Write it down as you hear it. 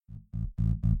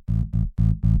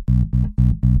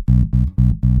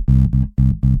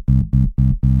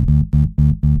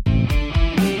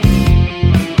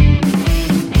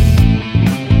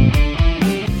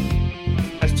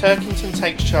As Turkington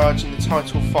takes charge in the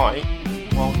title fight,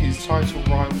 while his title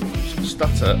rivals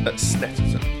stutter at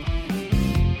Snetterton.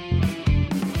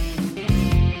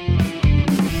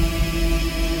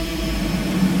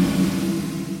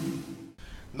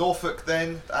 Norfolk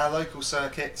then, our local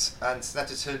circuit, and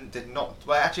Snetterton did not.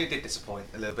 Well, actually, it did disappoint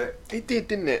a little bit. It did,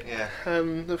 didn't it? Yeah.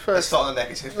 The Let's first, start on the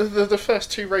negative. the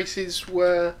first two races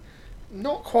were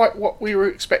not quite what we were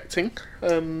expecting,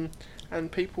 and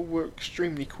people were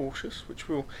extremely cautious, which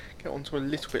we'll get onto a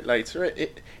little bit later.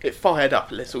 It fired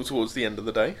up a little towards the end of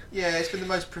the day. Yeah, it's been the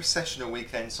most processional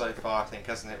weekend so far, I think,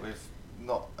 hasn't it? With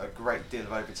not a great deal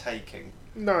of overtaking.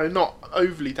 No, not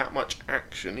overly that much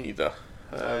action either.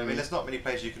 I mean, there's not many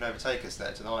places you can overtake us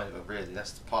there tonight, but really,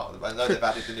 that's part of the. I know they've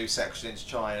added the new section in to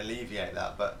try and alleviate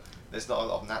that, but there's not a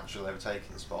lot of natural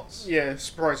overtaking spots. Yeah,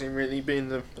 surprising really, being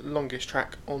the longest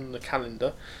track on the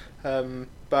calendar.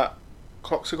 But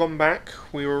clocks have gone back.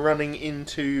 We were running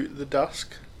into the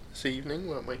dusk this evening,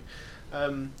 weren't we?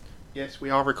 Yes, we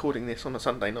are recording this on a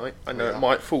Sunday night. I know it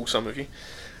might fool some of you.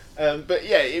 But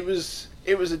yeah, it was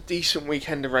a decent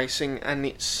weekend of racing, and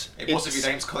it was if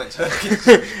your name's Colin Turkey.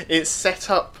 It's set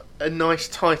up a nice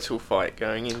title fight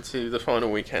going into the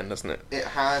final weekend, doesn't it? It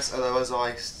has, although as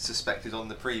I suspected on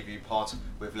the preview pod,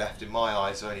 we've left in my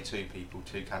eyes only two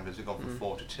candidates. We've gone from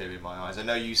 4 to 2 in my eyes. I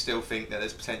know you still think that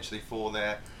there's potentially 4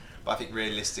 there, but I think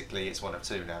realistically it's 1 of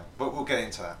 2 now. But we'll get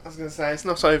into that. I was going to say, it's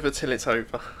not over till it's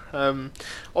over.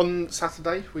 On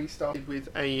Saturday, we started with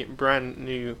a brand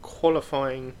new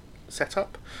qualifying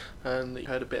setup that you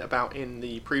heard a bit about in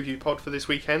the preview pod for this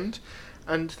weekend,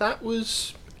 and that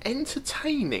was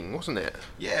entertaining, wasn't it?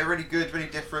 Yeah, really good, really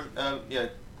different.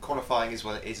 Qualifying is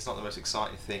what it is. It's not the most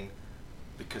exciting thing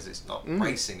because it's not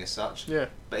racing as such. Yeah.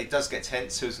 But it does get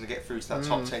tense. Who's going to get through to that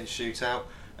top 10 shootout?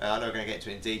 I know we're going to get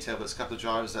into it in detail, but there's a couple of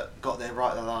drivers that got there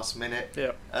right at the last minute.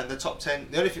 Yeah. And the top 10,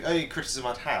 the only criticism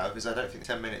I'd have is I don't think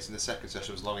 10 minutes in the second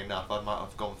session was long enough. I might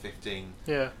have gone 15.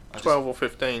 Yeah, 12 or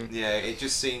 15. Yeah, it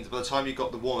just seemed, by the time you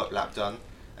got the warm-up lap done,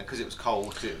 and because it was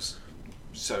cold, we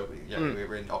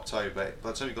were in October, by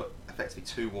the time you got effectively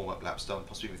 2 warm-up laps done,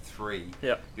 possibly even 3,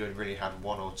 yeah, you only really had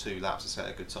 1 or 2 laps to set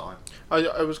a good time.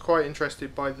 I was quite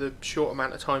interested by the short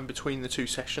amount of time between the 2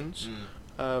 sessions.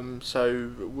 So,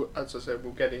 as I said,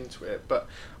 we'll get into it, but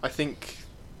I think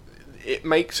it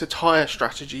makes a tyre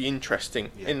strategy interesting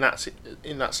in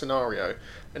that scenario,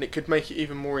 and it could make it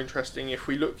even more interesting if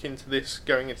we look into this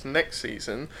going into next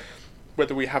season,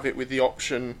 whether we have it with the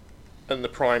option and the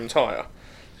prime tyre.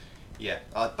 Yeah,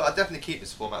 but I'd definitely keep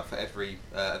this format for every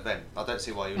event. I don't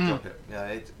see why you would drop it.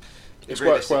 Yeah, it's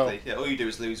worked well. Yeah, all you do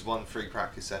is lose 1 free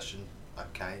practice session.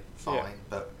 Okay, fine,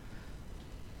 but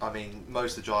I mean,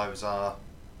 most of the drivers are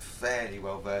fairly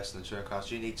well versed in the touring cars.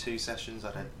 Do you need 2 sessions?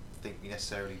 I don't think you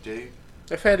necessarily do.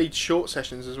 They're fairly short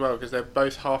sessions as well, because they're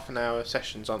both half an hour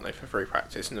sessions, aren't they, for free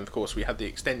practice? And of course we had the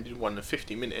extended one of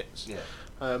 50 minutes. Yeah.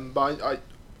 But I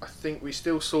think we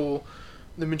still saw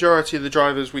the majority of the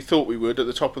drivers we thought we would at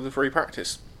the top of the free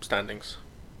practice standings.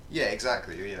 Yeah,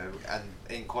 exactly. You know, and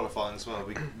in qualifying as well,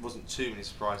 we wasn't too many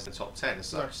surprises in the top 10 as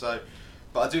such. No. So,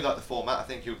 but I do like the format. I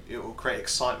think it will create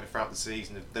excitement throughout the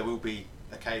season. There will be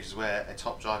occasions where a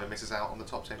top driver misses out on the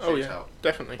top 10 shootout. Oh yeah,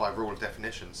 definitely. By rule of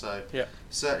definition. So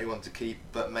certainly one to keep,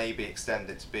 but maybe extend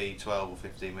it to be 12 or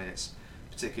 15 minutes,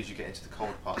 particularly as you get into the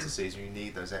colder parts of the season. You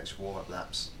need those extra warm-up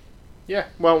laps. Yeah,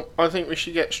 well, I think we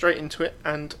should get straight into it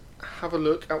and have a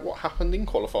look at what happened in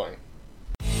qualifying.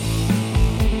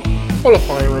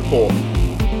 Qualifying report.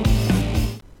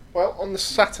 Well, on the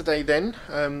Saturday then,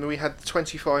 we had the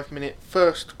 25-minute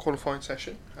first qualifying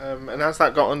session, and as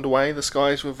that got underway, the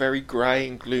skies were very grey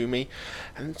and gloomy,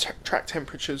 and the track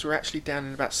temperatures were actually down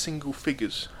in about single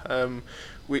figures,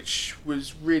 which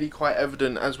was really quite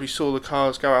evident as we saw the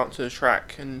cars go out to the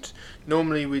track. And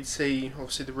normally we'd see,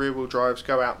 obviously, the rear-wheel drives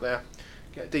go out there,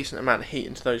 get a decent amount of heat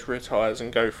into those rear tyres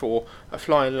and go for a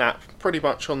flying lap pretty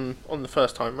much on the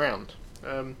first time round.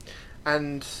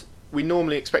 And we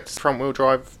normally expect front-wheel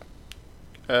drive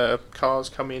cars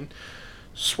come in,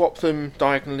 swap them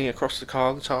diagonally across the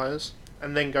car, the tyres,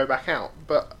 and then go back out.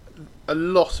 But a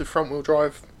lot of front-wheel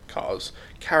drive cars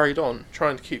carried on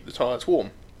trying to keep the tyres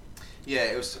warm. Yeah,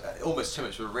 it was almost too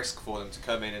much of a risk for them to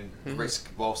come in and risk,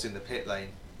 whilst in the pit lane,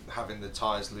 having the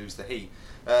tyres lose the heat.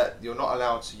 You're not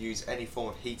allowed to use any form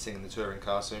of heating in the touring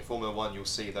car. So in Formula 1 you'll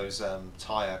see those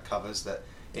tyre covers that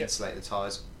insulate the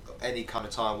tyres. Any kind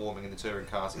of tyre warming in the touring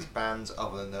cars is banned,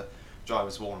 other than the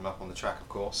drivers warming them up on the track, of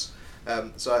course.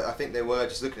 So I think they were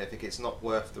just looking at it, thinking it's not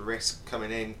worth the risk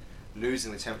coming in.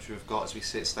 losing the temperature we've got as we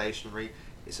sit stationary.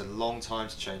 It's a long time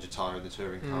to change a tyre in the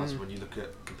touring cars. When you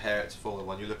compare it to Formula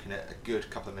 1, you're looking at a good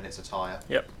couple of minutes a tyre.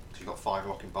 Yep. Because you've got 5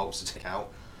 locking bolts to take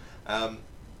out.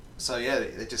 So yeah,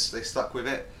 they stuck with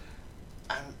it.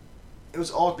 And it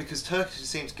was odd because Turkish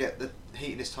seemed to get the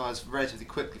heat in his tyres relatively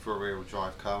quickly for a rear-wheel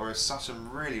drive car, whereas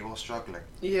Sutton really was struggling.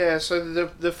 Yeah, so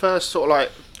the first sort of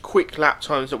like quick lap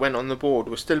times that went on the board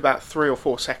were still about 3 or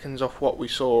 4 seconds off what we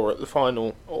saw at the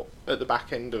final, or at the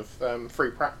back end of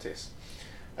free practice.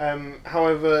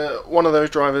 However, one of those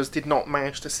drivers did not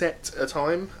manage to set a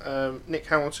time. Nick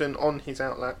Hamilton, on his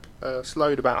outlap,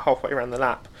 slowed about halfway around the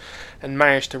lap and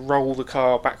managed to roll the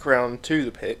car back around to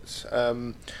the pits,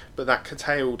 but that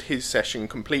curtailed his session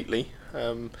completely.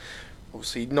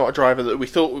 Obviously not a driver that we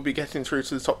thought would be getting through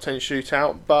to the top 10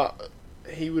 shootout, but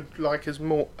he would like as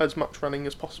much running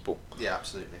as possible. Yeah,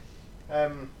 absolutely.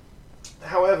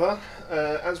 However,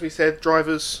 as we said,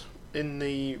 drivers in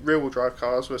the rear-wheel drive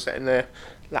cars were setting their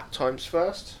lap times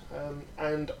first,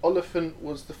 and Oliphant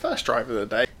was the first driver of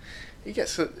the day. He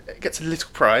gets a little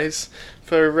prize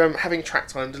for having track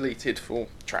time deleted for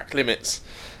track limits,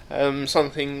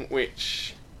 something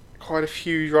which quite a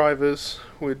few drivers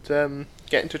would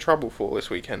get into trouble for this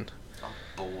weekend. I'm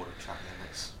bored of track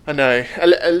limits. I know.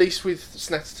 At least with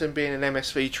Snetterton being an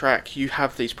MSV track, you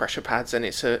have these pressure pads, and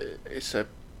it's a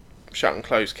shut and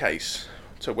close case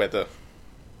to whether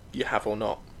you have or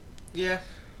not. Yeah.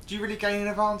 Do you really gain an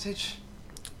advantage?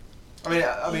 I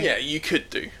mean, yeah, you could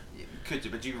do. You could do,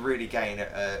 but do you really gain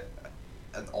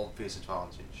an obvious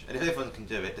advantage? And if everyone can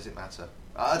do it, does it matter?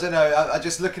 I don't know. I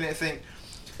just looking at it, think.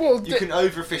 Well, you can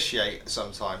over officiate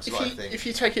sometimes. I think if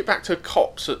you take it back to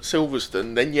Cops at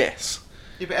Silverstone, then yes.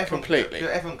 Yeah, but completely.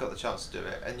 Everyone got the chance to do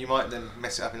it, and you might then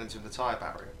mess it up into the tyre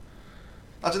barrier.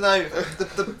 I don't know.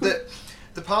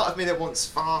 The part of me that wants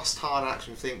fast, hard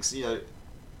action thinks,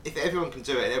 if everyone can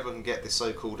do it and everyone can get this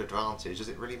so-called advantage, does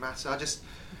it really matter?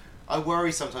 I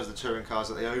worry sometimes the touring cars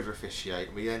that they over-officiate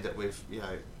and we end up with,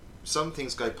 some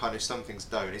things go punished, some things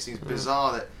don't. It seems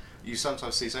bizarre that you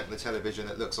sometimes see something on the television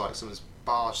that looks like someone's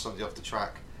barged somebody off the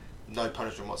track, no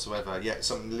punishment whatsoever, yet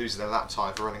someone loses their lap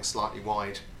time for running slightly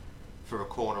wide for a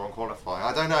corner on qualifying.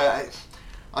 I don't know.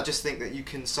 I just think that you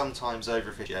can sometimes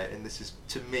over-officiate, and this is,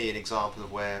 to me, an example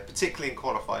of where, particularly in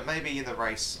qualifying, maybe in the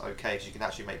race, okay, because you can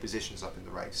actually make positions up in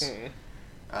the race.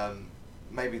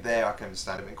 Maybe there I can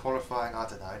understand it. In qualifying, I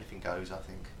don't know, anything goes, I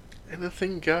think.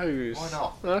 Anything goes. Why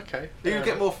not? Okay. You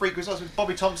get more frequent results.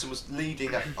 Bobby Thompson was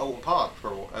leading at Oulton Park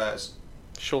for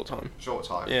short time.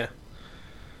 Yeah.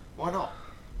 Why not?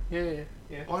 Yeah.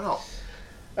 Why not?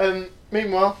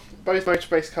 Meanwhile, both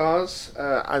motor-based cars,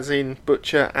 as in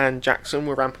Butcher and Jackson,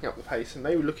 were ramping up the pace, and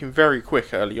they were looking very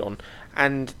quick early on,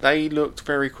 and they looked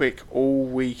very quick all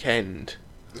weekend.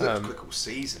 They looked quick all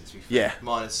season, to be fair. Yeah.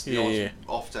 Minus the odd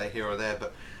off day here or there,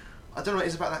 but I don't know what it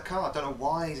is about that car. I don't know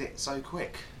why is it so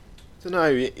quick. I don't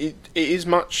know. It is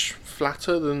much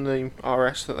flatter than the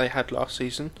RS that they had last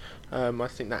season. I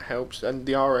think that helps, and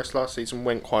the RS last season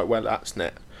went quite well at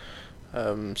Snet.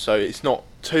 So it's not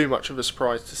too much of a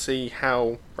surprise to see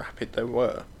how rapid they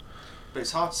were. But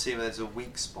it's hard to see where there's a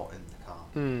weak spot in the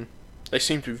car. They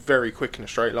seem to be very quick in a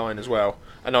straight line as well,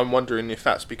 and I'm wondering if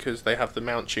that's because they have the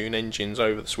Mount Tune engines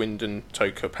over the Swindon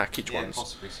Toka package ones. Yeah,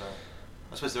 possibly so.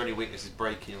 I suppose their only weakness is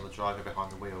braking or the driver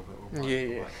behind the wheel, but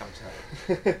we'll come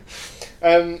to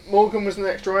that. Morgan was the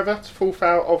next driver to fall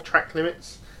foul of track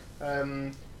limits,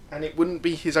 and it wouldn't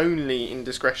be his only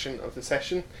indiscretion of the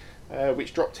session,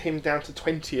 which dropped him down to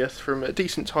 20th from a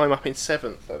decent time up in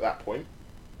 7th at that point.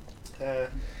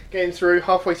 Getting through,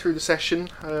 halfway through the session,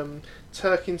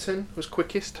 Turkington was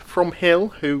quickest from Hill,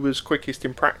 who was quickest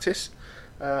in practice,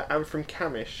 and from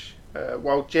Camish,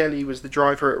 while Jelly was the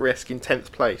driver at risk in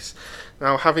 10th place.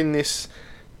 Now, having this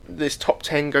top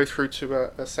 10 go through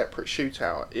to a separate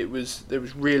shootout, there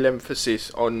was real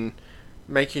emphasis on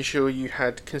making sure you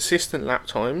had consistent lap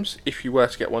times if you were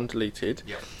to get one deleted,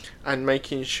 and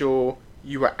making sure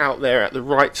you were out there at the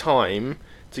right time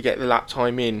to get the lap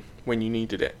time in when you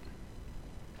needed it.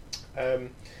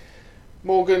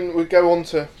 Morgan would go on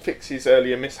to fix his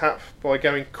earlier mishap by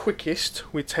going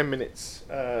quickest with 10 minutes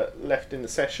left in the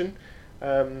session.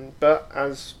 But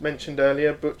as mentioned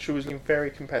earlier, Butcher was looking very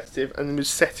competitive and was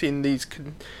setting these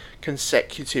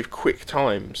consecutive quick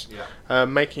times,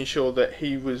 making sure that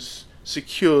he was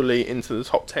securely into the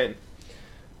top 10.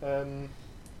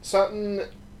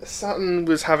 Sutton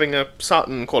was having a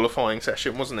Sutton qualifying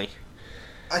session, wasn't he?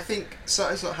 I think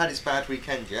Sutton's not had his bad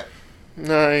weekend yet.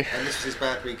 No. And this was his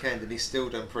bad weekend, and he's still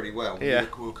done pretty well. Yeah.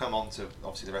 We'll come on to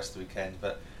obviously the rest of the weekend,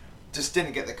 but just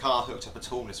didn't get the car hooked up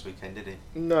at all this weekend, did he?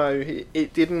 No,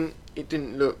 it didn't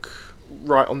look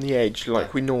right on the edge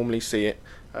like we normally see it.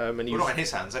 And he Well, was, not in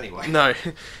his hands anyway. no,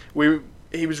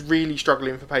 he was really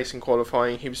struggling for pace in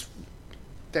qualifying. He was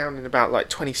down in about like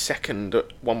 22nd at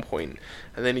one point,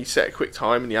 and then he set a quick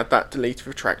time and he had that deleted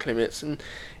for track limits, and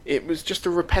it was just a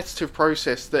repetitive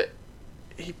process that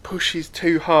he pushes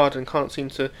too hard and can't seem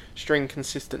to string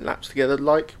consistent laps together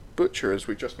like Butcher, as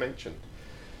we just mentioned.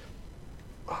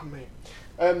 Oh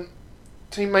man.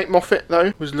 Teammate Moffat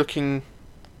though was looking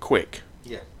quick,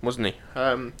 wasn't he?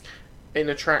 In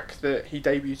a track that he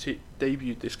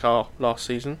debuted this car last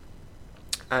season,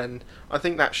 and I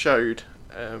think that showed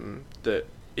that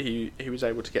he was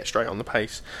able to get straight on the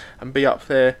pace and be up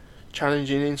there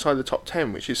challenging inside the top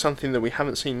 10, which is something that we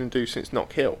haven't seen him do since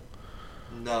Knock Hill.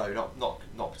 No,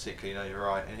 not particularly. No, you're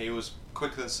right. And he was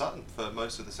quicker than Sutton for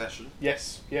most of the session.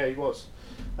 Yes, yeah, he was.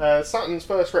 Sutton's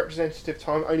first representative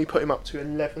time only put him up to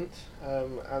 11th.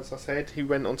 As I said, he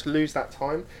went on to lose that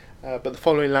time, but the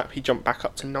following lap he jumped back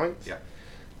up to 9th.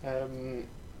 Yeah.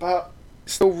 But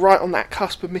still right on that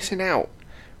cusp of missing out,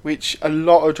 which a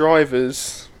lot of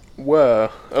drivers were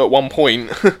at one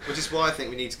point. Which is why I think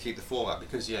we need to keep the format,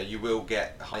 because you will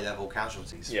get high level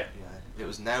casualties. Yeah. It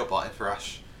was nail biting for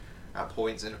Ash at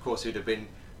points, and of course he'd have been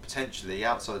potentially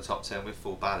outside the top 10 with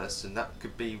full ballast, and that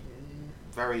could be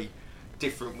very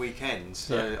different weekends.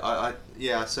 So I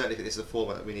certainly think this is a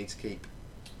format that we need to keep.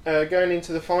 Going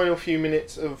into the final few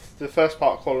minutes of the first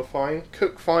part of qualifying,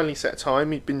 Cook finally set a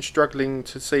time. He'd been struggling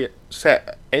to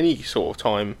set any sort of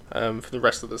time for the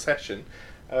rest of the session,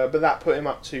 but that put him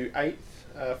up to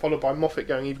 8th, followed by Moffat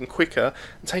going even quicker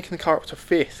and taking the car up to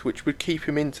 5th, which would keep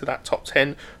him into that top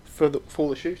 10 for the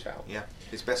shootout. Yeah,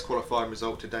 his best qualifying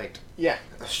result to date. Yeah.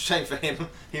 A shame for him.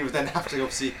 He would then have to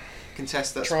obviously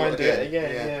contest that Try spot and do it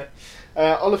again,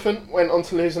 yeah. Oliphant went on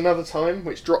to lose another time,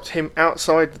 which dropped him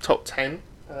outside the top 10.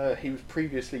 He was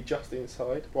previously just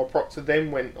inside, while Proctor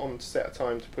then went on to set a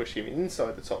time to push him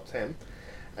inside the top 10.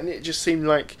 And it just seemed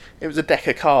like it was a deck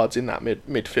of cards in that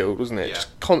midfield, wasn't it? Yeah.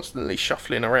 Just constantly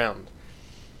shuffling around.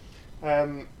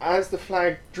 As the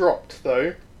flag dropped,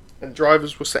 though, and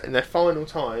drivers were setting their final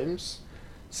times,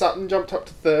 Sutton jumped up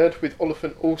to 3rd, with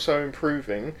Oliphant also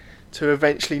improving to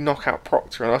eventually knock out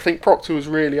Proctor. And I think Proctor was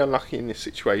really unlucky in this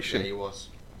situation. Yeah, he was.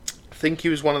 I think he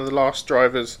was one of the last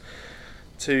drivers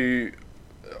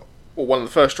or one of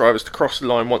the first drivers to cross the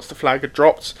line once the flag had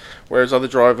dropped, whereas other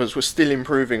drivers were still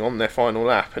improving on their final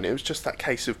lap, and it was just that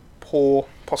case of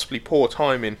possibly poor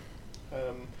timing,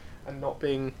 and not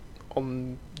being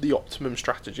on the optimum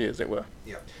strategy, as it were.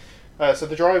 Yeah. So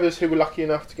the drivers who were lucky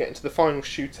enough to get into the final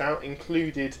shootout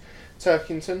included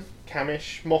Turkington,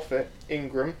 Camish, Moffat,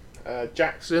 Ingram,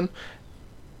 Jackson,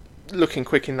 looking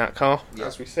quick in that car,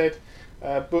 as we said,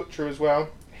 Butcher as well,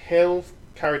 Hill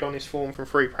carried on his form from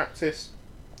free practice,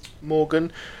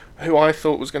 Morgan, who I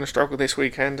thought was going to struggle this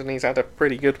weekend, and he's had a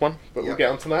pretty good one, but we'll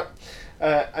get onto that.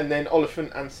 And then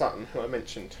Oliphant and Sutton, who I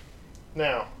mentioned.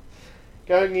 Now,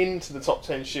 going into the top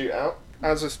 10 shootout,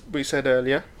 as we said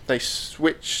earlier, they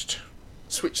switched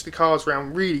the cars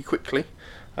around really quickly,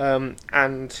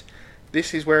 and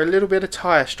this is where a little bit of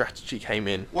tyre strategy came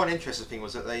in. One interesting thing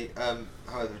was that they,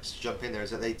 however, to jump in there,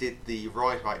 is that they did the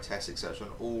ride height test, etc.,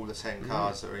 on all the 10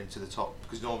 cars that are into the top,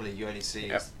 because normally you only see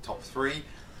the top 3.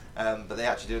 But they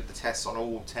actually did the tests on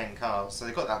all 10 cars, so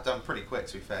they got that done pretty quick,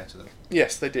 to be fair to them.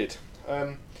 Yes, they did.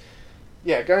 Going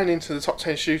into the top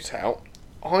 10 shootout,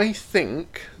 I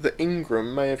think that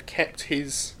Ingram may have kept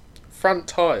his front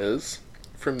tyres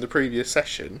from the previous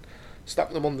session,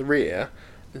 stuck them on the rear,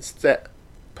 and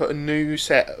put a new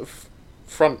set of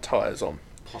front tyres on.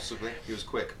 Possibly, he was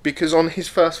quick. Because on his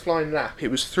first flying lap, he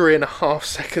was 3.5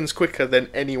 seconds quicker than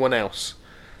anyone else,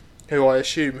 who I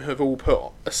assume have all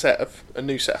put a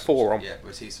new set of 4 on. Yeah,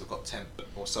 whereas he's still got temp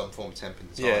or some form of temp in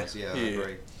the tyres. Yeah, I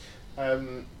agree.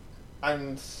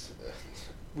 And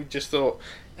we just thought,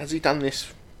 has he done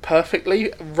this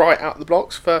perfectly right out the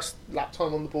blocks? First lap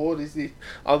time on the board,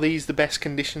 are these the best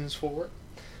conditions for it?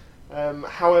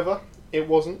 However, it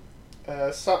wasn't.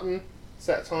 Sutton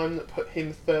set a time that put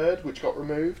him 3rd, which got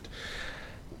removed.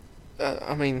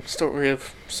 Story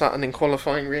of Sutton in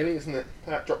qualifying, really, isn't it?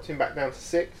 That dropped him back down to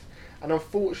 6th. And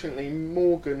unfortunately,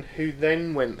 Morgan, who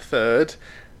then went 3rd,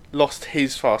 lost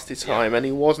his fastest time, and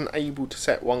he wasn't able to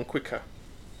set one quicker.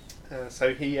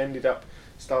 So he ended up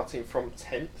starting from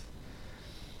 10th.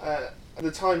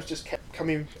 The times just kept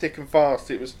coming thick and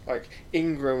fast. It was like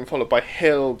Ingram followed by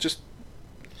Hill, just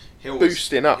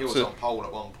boosting up. He was on pole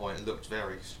at one point and looked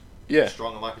very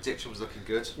strong, and my prediction was looking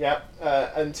good. Yeah,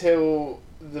 until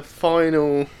the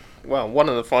final... Well, one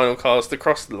of the final cars to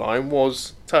cross the line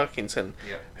was Turkington,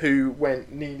 who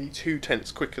went nearly 2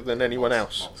 tenths quicker than anyone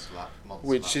else.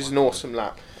 which is an awesome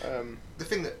lap. The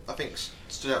thing that I think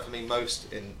stood out for me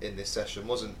most in this session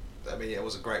wasn't, I mean, it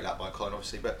was a great lap by Colin,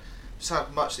 obviously, but just how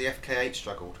much the FK8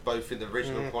 struggled, both in the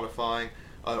original qualifying.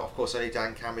 Of course, only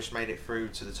Dan Cammish made it through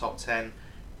to the top 10.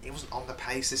 He wasn't on the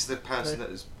pace. This is the person that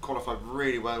has qualified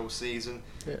really well all season.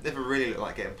 Yeah. Never really looked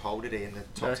like getting pole, did he, in the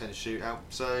top 10 shootout?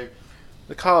 So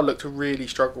the car looked to really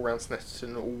struggle around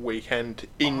Snetterton all weekend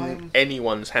in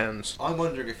anyone's hands. I'm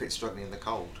wondering if it's struggling in the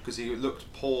cold, because he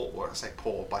looked poor, or I say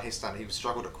poor, by his standard. He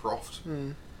struggled at Croft,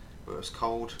 where it was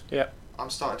cold. Yeah. I'm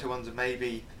starting to wonder,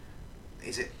 maybe,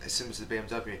 is it similar to the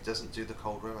BMW? It doesn't do the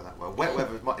cold weather that well. Wet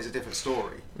weather is a different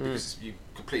story, because you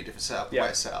completely different setup,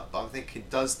 wet setup. But I'm thinking,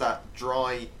 does that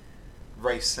dry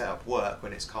race setup work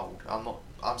when it's cold?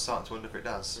 I'm starting to wonder if it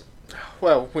does.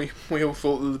 Well, we all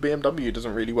thought that the BMW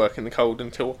doesn't really work in the cold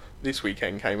until this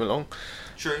weekend came along.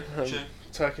 True.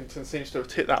 Turkington seems to have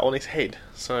tipped that on its head,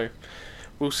 so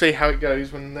we'll see how it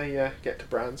goes when they get to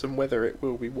Brands and whether it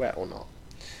will be wet or not.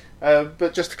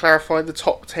 But just to clarify, the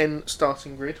top 10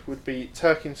 starting grid would be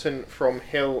Turkington from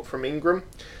Hill from Ingram,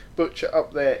 Butcher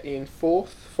up there in 4th,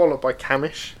 followed by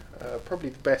Cammish, probably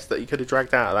the best that he could have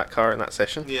dragged out of that car in that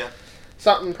session. Yeah.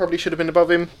 Sutton probably should have been above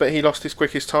him, but he lost his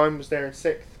quickest time, was there in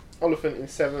 6th. Oliphant in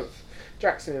 7th,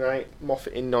 Jackson in 8th,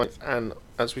 Moffat in 9th, and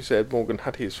as we said, Morgan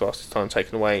had his fastest time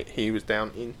taken away. He was down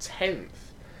in 10th.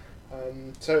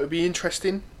 So it would be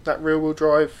interesting, that rear-wheel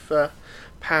drive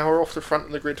power off the front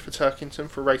of the grid for Turkington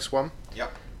for race 1.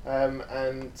 Yep.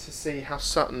 And to see how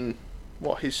Sutton,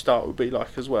 what his start would be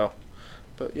like as well.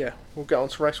 But yeah, we'll get on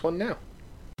to race 1 now.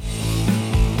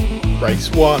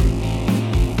 Race 1.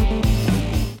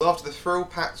 After the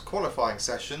thrill-packed qualifying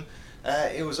session,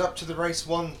 it was up to the race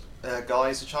 1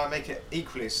 guys to try and make it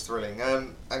equally as thrilling.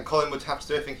 And Colin would have to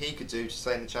do everything he could do to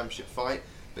stay in the championship fight,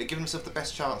 but give himself the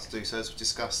best chance to do so, as we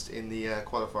discussed in the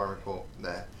qualifying report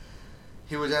there.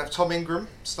 He would have Tom Ingram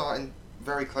starting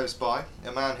very close by,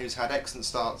 a man who's had excellent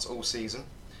starts all season,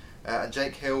 and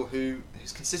Jake Hill, whose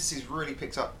consistency's really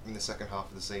picked up in the second half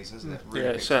of the season, isn't it? Really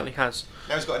it certainly has.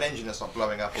 Now he's got an engine that's not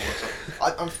blowing up all the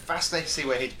time. I'm fascinated to see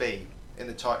where he'd be in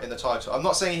the title. I'm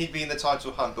not saying he'd be in the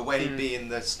title hunt, but where he'd be in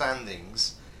the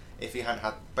standings if he hadn't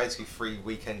had basically 3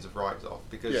 weekends of rides off.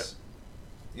 Because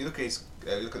you look at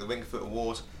the Wingfoot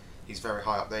Award, he's very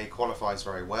high up there. He qualifies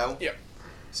very well. Yeah.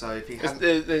 So if he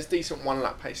there's decent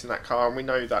 1-lap pace in that car, and we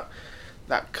know that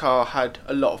that car had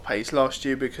a lot of pace last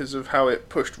year because of how it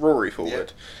pushed Rory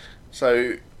forward.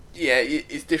 So yeah,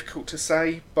 it's difficult to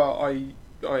say, but I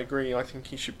agree. I think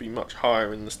he should be much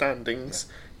higher in the standings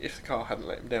if the car hadn't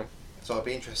let him down. So I'll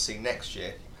be interested to see next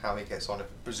year how he gets on. I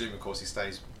presume, of course, he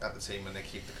stays at the team when they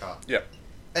keep the car. Yeah.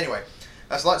 Anyway,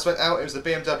 as lights went out, it was the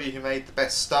BMW who made the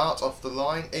best start off the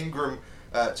line. Ingram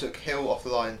took Hill off the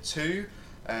line too.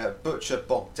 Butcher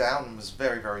bogged down and was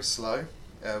very, very slow,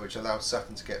 which allowed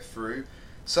Sutton to get through.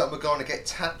 Sutton were going to get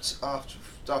tapped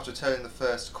after turning the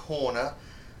first corner.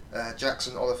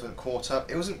 Jackson Oliphant caught up.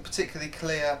 It wasn't particularly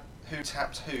clear who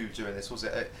tapped who during this, was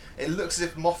it? It looks as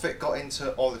if Moffat got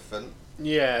into Oliphant.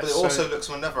 Yeah. But it also looks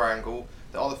from another angle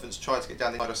that Oliphant's tried to get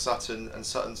down the side of Sutton, and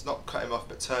Sutton's not cut him off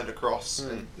but turned across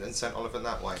and sent Oliphant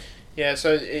that way. Yeah,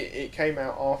 so it came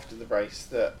out after the race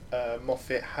that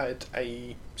Moffat had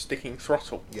a sticking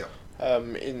throttle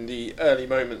in the early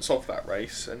moments of that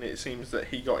race, and it seems that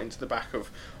he got into the back of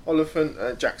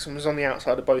Oliphant. Jackson was on the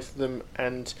outside of both of them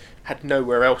and had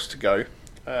nowhere else to go.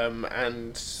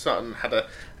 And Sutton had a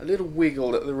little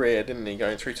wiggle at the rear, didn't he,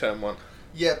 going through turn 1?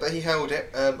 Yeah, but he held it.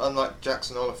 Unlike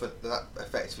Jackson Oliphant, that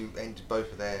effectively ended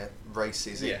both of their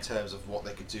races in terms of what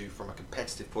they could do from a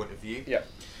competitive point of view. Yeah.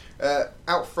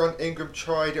 Out front, Ingram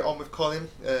tried it on with Colin.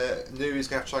 Knew he was going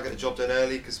to have to try and get the job done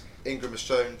early, because Ingram has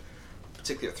shown,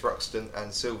 particularly at Thruxton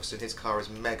and Silverstone, his car is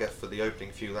mega for the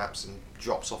opening few laps and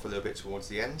drops off a little bit towards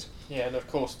the end. Yeah, and of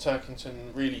course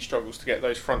Turkington really struggles to get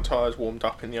those front tyres warmed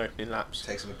up in the opening laps.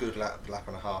 Takes him a good lap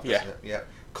and a half, doesn't it? Yeah.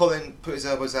 Colin put his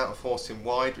elbows out and forced him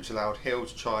wide, which allowed Hill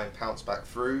to try and pounce back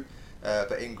through,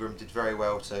 but Ingram did very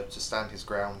well to stand his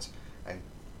ground and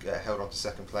held on to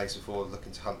second place before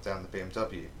looking to hunt down the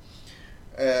BMW.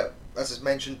 As is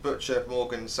mentioned, Butcher,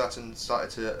 Morgan and Sutton started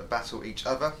to battle each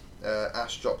other.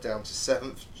 Ash dropped down to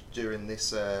 7th during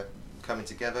this coming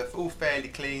together. All fairly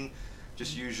clean,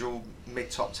 just usual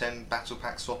mid-top 10 battle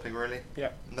pack swapping really. Yeah.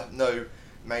 No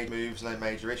major moves, no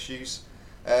major issues.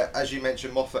 As you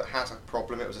mentioned, Moffat had a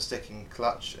problem. It was a sticking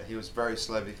clutch. He was very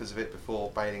slow because of it before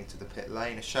bailing to the pit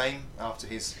lane. A shame after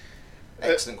his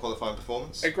excellent qualifying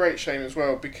performance. A great shame as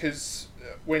well, because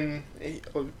when he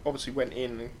obviously went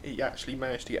in and he actually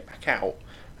managed to get back out,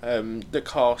 the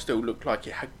car still looked like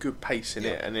it had good pace in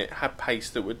it, and it had pace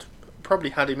that would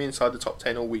probably had him inside the top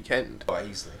 10 all weekend. Quite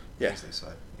easily. Yeah. Easily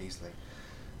so. easily.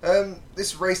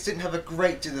 This race didn't have a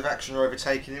great deal of action or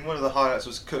overtaking. And one of the highlights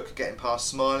was Cook getting past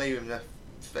Smiley with a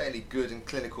fairly good and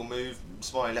clinical move.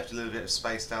 Smiley left a little bit of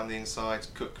space down the inside.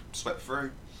 Cook swept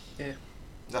through. Yeah.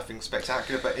 Nothing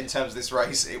spectacular, but in terms of this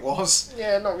race, it was.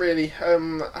 Yeah, not really.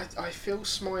 I feel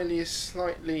Smiley is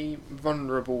slightly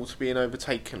vulnerable to being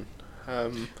overtaken.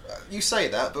 You say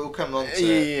that, but we'll come on to.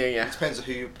 Yeah. It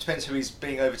depends who he's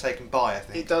being overtaken by. I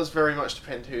think it does very much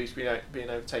depend who he's being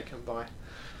overtaken by.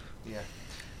 Yeah,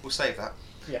 we'll save that.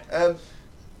 Yeah.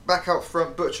 Back out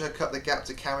front, Butcher cut the gap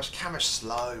to Camish. Camish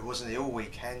slow, wasn't he, all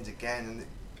weekend again? And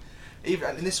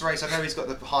even in this race, I know he's got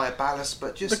the higher ballast,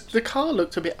 but just the car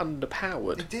looked a bit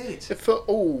underpowered. It did for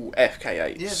all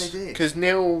FK8s. Yeah, they did. Because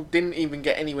Neil didn't even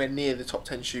get anywhere near the top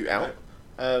 10 shootout,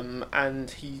 and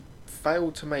he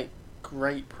failed to make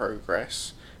great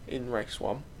progress in race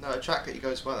 1. No, a track that he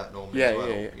goes by that normally as well.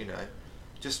 Yeah. You know,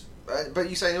 just but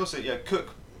you saying also, Cook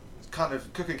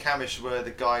and Camish were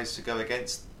the guys to go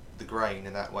against the grain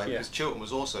in that way, because Chilton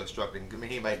was also struggling. I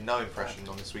mean, he made no impression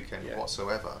on this weekend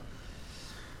whatsoever.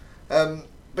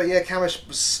 But yeah, Camish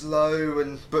was slow,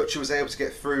 and Butcher was able to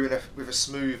get through with a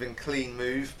smooth and clean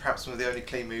move. Perhaps one of the only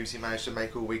clean moves he managed to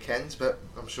make all weekend, but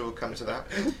I'm sure we'll come to that.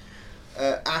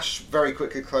 Ash very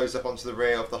quickly closed up onto the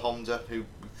rear of the Honda, who were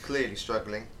clearly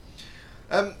struggling.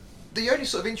 The only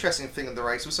sort of interesting thing in the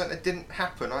race was something that didn't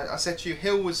happen. I said to you,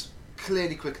 Hill was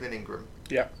clearly quicker than Ingram.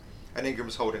 Yeah. And Ingram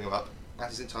was holding him up,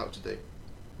 as he's entitled to do.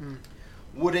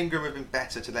 Would Ingram have been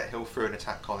better to let Hill through and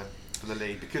attack Colin for the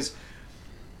lead? Because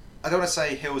I don't want to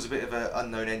say Hill's a bit of an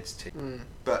unknown entity,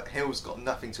 but Hill's got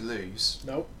nothing to lose.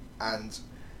 Nope. And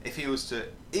if he was to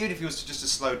just to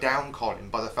slow down Colin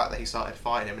by the fact that he started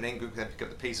fighting him, and Ingram could then pick up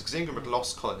the pieces, because Ingram had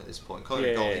lost Colin at this point. Colin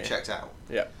had gone, he checked out.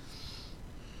 Yeah.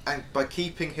 And by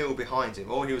keeping Hill behind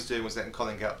him, all he was doing was letting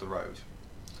Colin get up the road.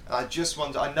 And I just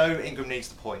wonder, I know Ingram needs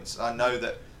the points, I know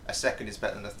that a second is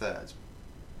better than a third,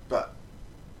 but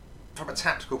from a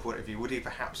tactical point of view, would he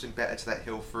perhaps been better to let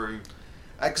Hill through?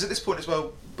 Because at this point as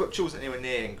well, Butcher wasn't anywhere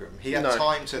near Ingram. He had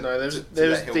time to. No, there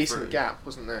was a decent gap,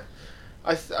 wasn't there?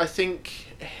 I think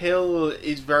Hill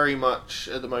is very much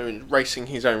at the moment racing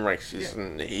his own races,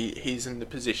 and he's in the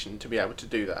position to be able to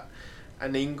do that.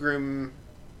 And Ingram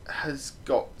has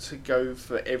got to go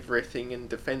for everything and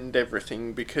defend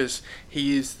everything, because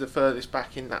he is the furthest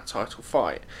back in that title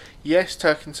fight. Yes,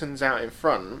 Turkington's out in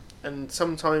front, and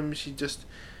sometimes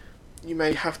you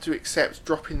may have to accept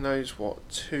dropping those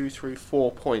 2, 3,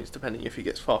 4 points, depending if he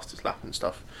gets fastest lap and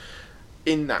stuff,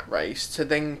 in that race, to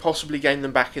then possibly gain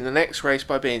them back in the next race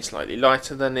by being slightly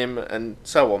lighter than him, and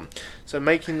so on. So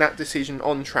making that decision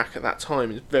on track at that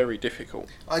time is very difficult.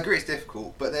 I agree it's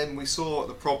difficult, but then we saw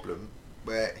the problem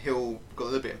where Hill got a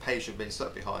little bit impatient being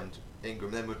stuck behind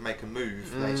Ingram, then would make a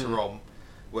move later on,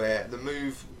 where the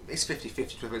move is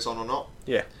 50-50 whether it's on or not.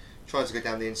 Yeah. Tries to go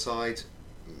down the inside.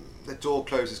 The door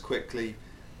closes quickly.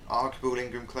 Arguable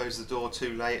Ingram closed the door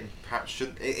too late and perhaps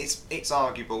shouldn't. It's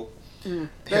arguable.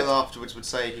 Hill afterwards would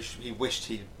say he wished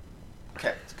he'd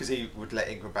kept, because he would let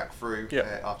Ingram back through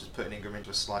after putting Ingram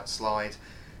into a slight slide.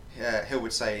 Hill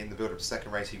would say in the build-up to the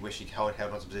second race he wished he held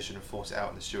on to position and fought it out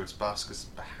in the steward's bus, because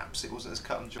perhaps it wasn't as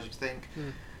cut and dry as you'd think.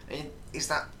 And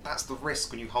that's the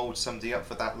risk when you hold somebody up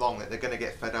for that long, that they're going to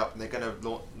get fed up and they're going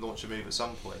to launch a move at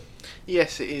some point.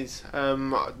 Yes, it is.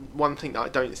 One thing that I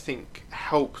don't think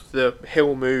helped the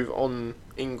Hill move on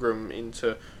Ingram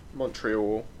into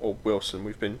Montreal or Wilson,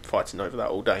 we've been fighting over that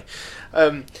all day,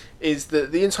 is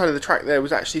that the inside of the track there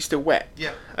was actually still wet.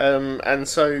 Yeah. And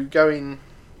so going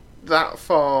that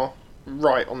far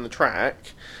right on the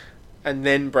track and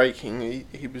then braking,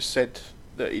 he was said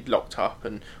that he'd locked up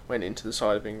and went into the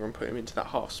side of Ingram, put him into that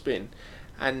half spin,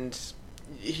 and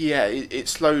it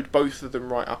slowed both of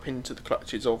them right up into the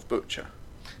clutches of Butcher.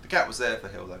 The gap was there for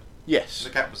Hill though. Yes. The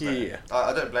gap was there. Yeah.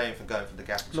 I don't blame him for going for the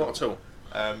gap Not at all.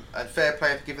 And fair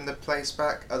play for giving the place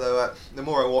back, although the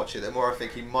more I watch it, the more I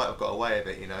think he might have got away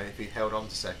with it, if he held on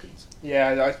to seconds.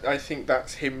 Yeah, I think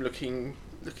that's him looking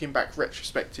back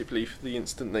retrospectively for the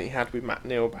incident that he had with Matt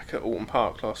Neal back at Alton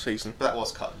Park last season. But that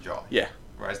was cut and dry. Yeah.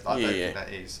 Whereas I don't think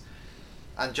that is.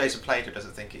 And Jason Plato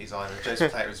doesn't think it is either.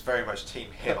 Jason Plato is very much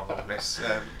Team Hill on all this.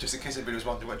 Just in case anybody was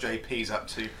wondering what JP's up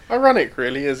to. Ironic,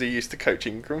 really, as he used to coach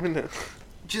Ingram, isn't it?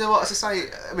 Do you know what? As I say,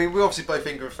 I mean, we're obviously both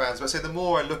Ingram fans, but I say the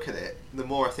more I look at it, the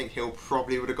more I think Hill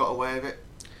probably would have got away with it.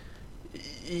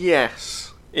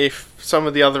 Yes. If some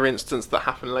of the other incidents that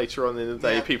happen later on in the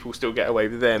day, people still get away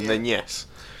with them, then yes.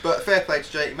 But fair play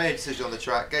to Jake. He made a decision on the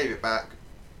track, gave it back,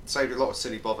 saved a lot of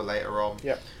silly bother later on.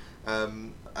 Yeah.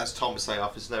 As Tom was saying,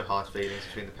 there's no hard feelings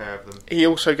between the pair of them. He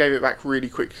also gave it back really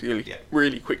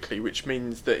quickly, which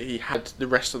means that he had the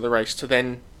rest of the race to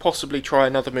then possibly try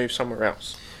another move somewhere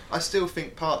else. I still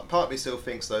think part of me still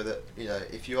thinks though that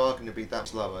if you are going to be that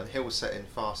slower and Hill's setting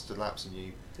faster laps than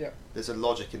you, there's a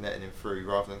logic in letting him through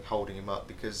rather than holding him up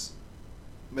because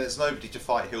there's nobody to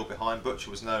fight Hill behind. Butcher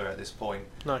was nowhere at this point.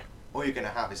 No. All you're going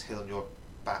to have is Hill on your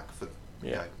back for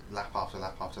lap after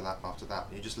lap after lap after lap.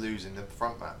 You're just losing the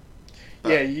front man.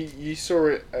 But you saw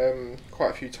it quite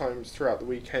a few times throughout the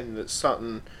weekend that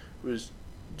Sutton was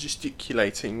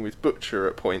gesticulating with Butcher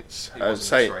at points,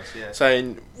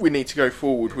 saying we need to go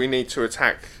forward, we need to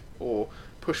attack or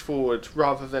push forward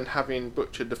rather than having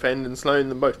Butcher defend and slowing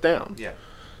them both down. Yeah,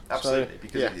 absolutely,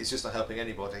 because it's just not helping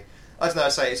anybody. I don't know,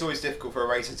 it's always difficult for a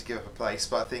racer to give up a place,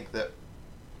 but I think that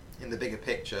in the bigger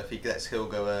picture, if he lets Hill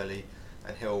go early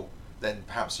and Hill then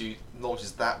perhaps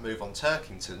launches that move on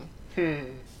Turkington,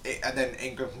 and then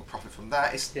Ingram will profit from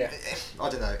that. I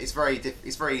don't know, it's very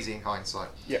easy in hindsight.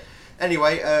 Yeah.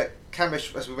 Anyway,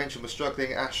 Camish, as we mentioned, was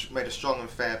struggling. Ash made a strong and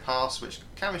fair pass, which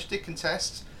Camish did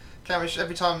contest. Camish,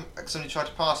 every time somebody tried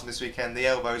to pass him this weekend, the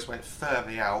elbows went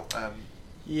firmly out.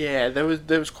 There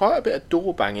was quite a bit of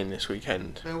door banging this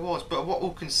weekend. There was, but what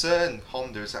will concern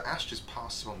Honda is that Ash just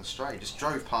passed him on the straight, just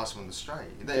drove past him on the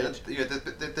straight.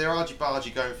 They're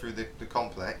argy-bargy going through the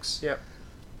complex. Yeah.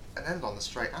 And then on the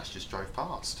straight, Ash just drove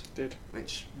past. Did.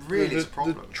 Which really is a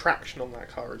problem. The traction on that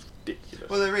car is ridiculous.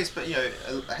 Well, there is, but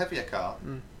a heavier car,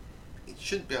 it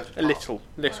shouldn't be able to pass. A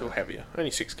little heavier. Only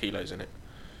 6 kilos in it.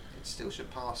 It still should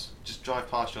just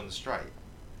drive past you on the straight.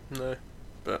 No,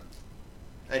 but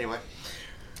anyway.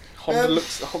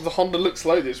 The Honda looks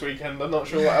slow this weekend. I'm not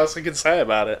sure what else I can say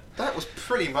about it. That was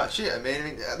pretty much it. I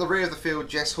mean, at the rear of the field,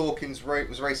 Jess Hawkins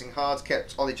was racing hard,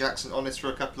 kept Ollie Jackson honest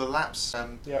for a couple of laps.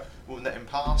 Wouldn't let him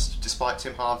past, despite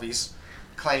Tim Harvey's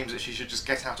claims that she should just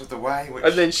get out of the way.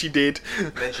 And then she did.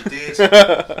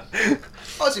 I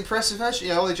was impressive.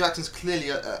 Actually, Ollie Jackson's clearly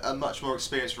a much more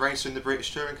experienced racer in the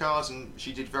British touring cars, and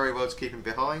she did very well to keep him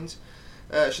behind.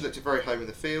 She looked very home in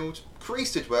the field.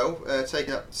 Crease did well,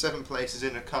 taking up 7 places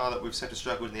in a car that we've said has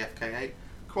struggled in the FK8.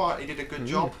 Quietly did a good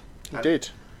job. He did.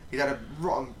 He's had a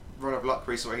rotten run of luck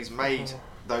recently. He's made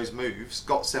those moves,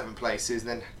 got 7 places, and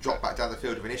then dropped back down the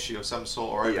field with an issue of some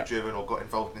sort, or overdriven, or got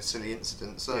involved in a silly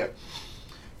incident. So,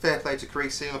 fair play to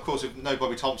Creasy. And of course, with no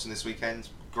Bobby Thompson this weekend,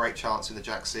 great chance in the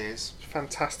Jack Sears.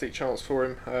 Fantastic chance for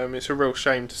him. It's a real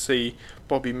shame to see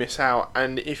Bobby miss out,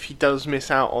 and if he does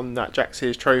miss out on that Jack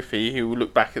Sears trophy, he will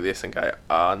look back at this and go,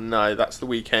 no, that's the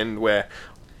weekend where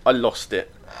I lost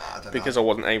it because I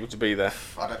wasn't able to be there.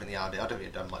 I don't think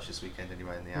they've done much this weekend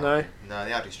anyway in the Audi. No,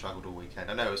 the Audi struggled all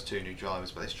weekend. I know it was 2 new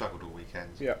drivers, but they struggled all weekend.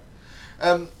 Yeah.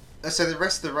 So the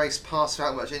rest of the race passed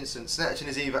without much incident. Snetterton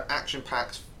is either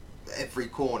action-packed every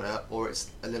corner or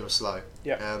it's a little slow.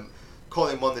 Yeah.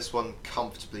 Colin won this one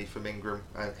comfortably from Ingram,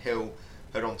 and Hill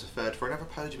head on to third for another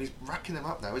podium. He's racking them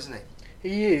up now, isn't he?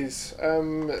 He is.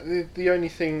 The only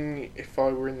thing, if I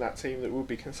were in that team, that would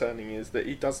be concerning is that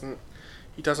he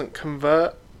doesn't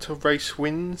convert to race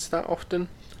wins that often.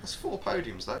 That's 4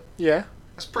 podiums though. Yeah.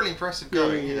 That's pretty impressive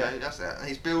going.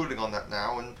 He's building on that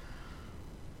now, and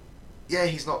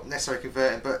he's not necessarily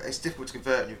converting, but it's difficult to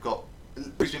convert, and you've got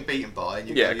who's been beaten by. And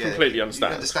completely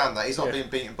understand. You understand that he's not being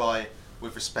beaten by,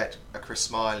 with respect, a Chris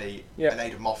Smiley, an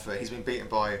Aidan Moffat. He's been beaten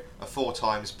by a 4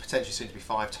 times, potentially soon to be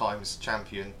 5 times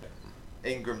champion.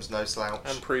 Ingram's no slouch.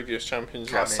 And previous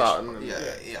champions like Sutton.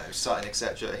 Sutton,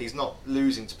 etc. He's not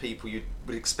losing to people you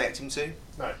would expect him to.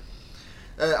 No.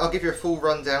 I'll give you a full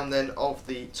rundown then of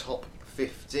the top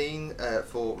 15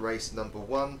 for race number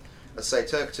 1. I'd say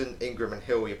Turkerton, Ingram and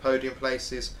Hill were your podium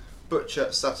places.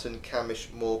 Butcher, Sutton,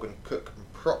 Camish, Morgan, Cook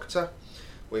and Proctor.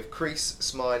 With Crease,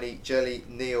 Smiley, Jelly,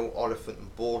 Neal, Oliphant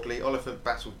and Boardley. Oliphant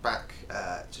battled back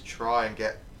to try and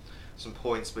get some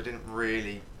points, but didn't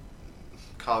really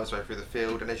carve his way through the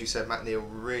field. And as you said, Matt Neal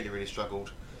really, really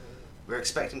struggled. We were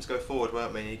expecting him to go forward,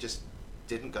 weren't we? He just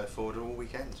didn't go forward all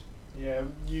weekend. Yeah,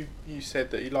 you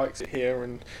said that he likes it here,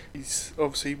 and he's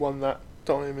obviously won that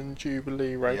Diamond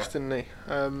Jubilee race, didn't he?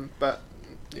 But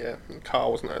the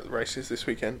car wasn't at the races this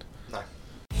weekend. No.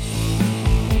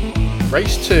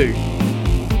 Race 2.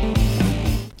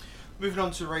 Moving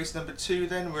on to race number 2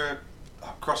 then, we're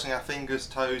crossing our fingers,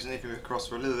 toes and if we're across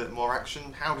for a little bit more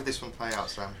action. How did this one play out,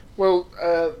 Sam? Well,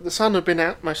 the sun had been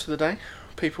out most of the day,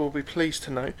 people will be pleased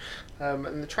to know,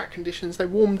 and the track conditions, they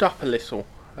warmed up a little.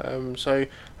 So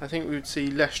I think we would see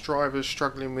less drivers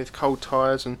struggling with cold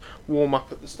tyres and warm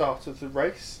up at the start of the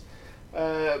race.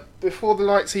 Before the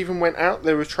lights even went out,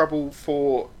 there was trouble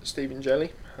for Stephen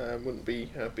Jelly. Wouldn't be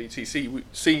a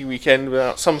BTC weekend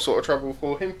without some sort of trouble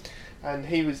for him. And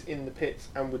he was in the pits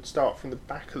and would start from the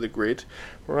back of the grid.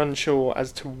 We're unsure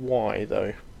as to why,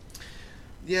 though.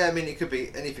 Yeah, I mean, it could be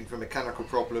anything from a mechanical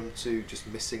problem to just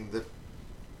missing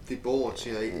the boards.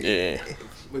 You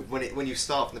know, when you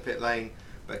start from the pit lane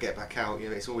but get back out, you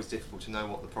know, it's always difficult to know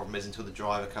what the problem is until the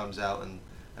driver comes out and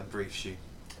briefs you.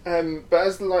 But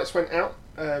as the lights went out,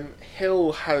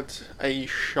 Hill had a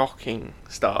shocking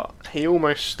start. He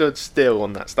almost stood still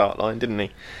on that start line, didn't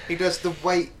he? He does. The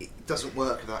weight doesn't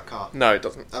work with that car. No, it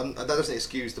doesn't. And that doesn't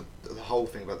excuse the whole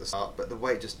thing about the start, but the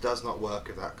weight just does not work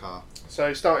with that car.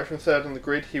 So starting from third on the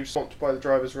grid, he was swamped by the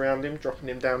drivers around him, dropping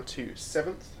him down to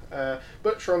 7th.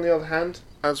 Butcher, on the other hand,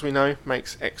 as we know,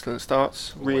 makes excellent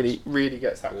starts. Always. Really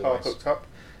gets that car Always. hooked up.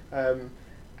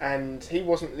 And he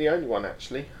wasn't the only one,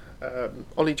 actually.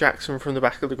 Ollie Jackson from the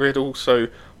back of the grid also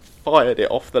fired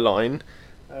it off the line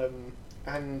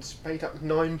and made up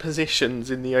 9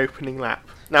 positions in the opening lap.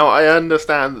 Now, I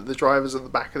understand that the drivers at the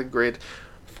back of the grid,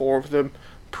 4 of them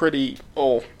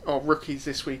are rookies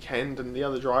this weekend, and the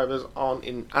other drivers aren't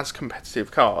in as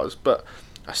competitive cars, but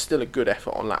are still a good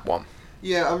effort on lap 1.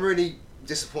 Yeah, I'm really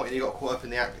disappointed he got caught up in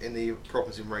the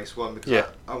problems in race 1 because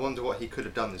I wonder what he could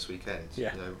have done this weekend.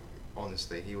 Yeah. You know,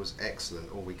 honestly, he was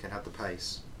excellent all weekend, had the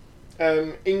pace.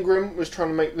 Ingram was trying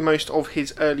to make the most of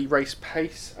his early race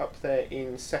pace up there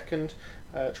in second,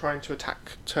 trying to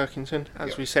attack Turkington,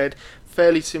 as we said.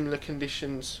 Fairly similar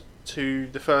conditions to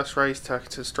the first race.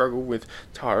 Turkington struggled with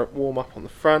tyre warm-up on the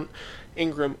front.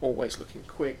 Ingram always looking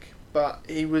quick, but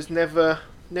he was never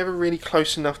really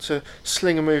close enough to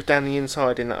sling a move down the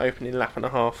inside in that opening lap and a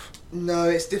half. No,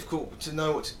 it's difficult to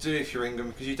know what to do if you're Ingram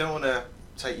because you don't want to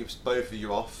take both of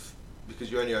you off because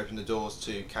you only open the doors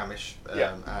to Camish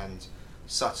and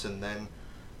Sutton then.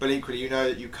 But equally, you know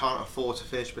that you can't afford to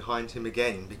finish behind him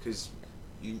again because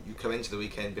you come into the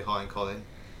weekend behind Colin.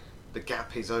 The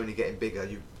gap is only getting bigger.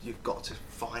 You've got to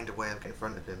find a way of getting in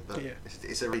front of him. But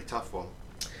it's a really tough one.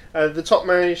 The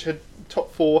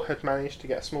top 4 had managed to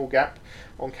get a small gap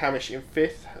on Camish in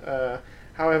 5th.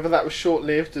 However, that was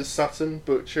short-lived as Sutton,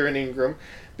 Butcher and Ingram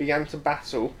began to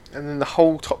battle, and then the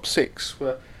whole top 6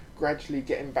 were gradually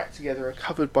getting back together and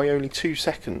covered by only 2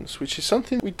 seconds, which is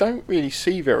something we don't really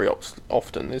see very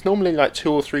often. There's normally like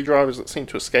 2 or 3 drivers that seem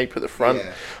to escape at the front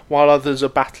while others are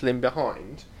battling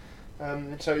behind.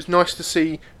 So it's nice to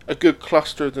see a good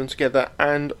cluster of them together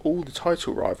and all the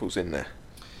title rivals in there.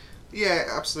 Yeah,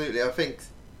 absolutely. I think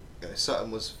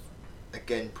Sutton was,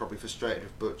 again, probably frustrated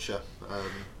with Butcher.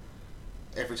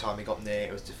 Every time he got near,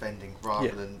 it was defending rather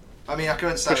than... I mean, I can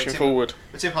understand... Pushing forward.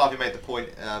 But Tim Harvey made the point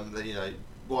that, you know,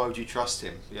 why would you trust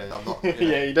him? You know, I'm not...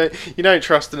 You know. you don't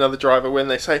trust another driver when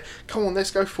they say, come on,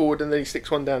 let's go forward, and then he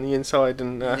sticks one down the inside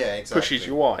and pushes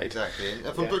you wide. Exactly.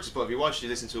 And from Butcher's point of view, why should you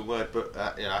listen to a word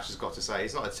Ash has got to say?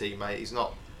 He's not a teammate, he's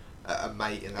not a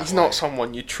mate in that He's way. not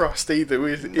someone you trust either,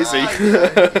 is he?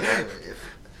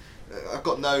 I've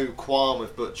got no qualm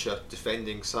with Butcher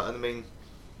defending Sutton. I mean,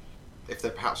 if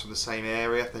they're perhaps from the same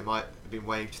area, they might have been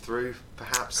waved through,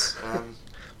 perhaps.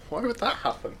 Why would that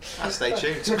happen? Stay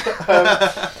tuned.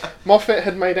 Moffat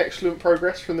had made excellent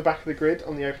progress from the back of the grid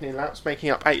on the opening laps, making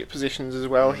up 8 positions as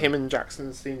well. Him and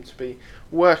Jackson seemed to be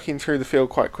working through the field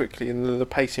quite quickly, and the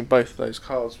pace in both of those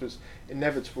cars was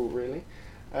inevitable, really.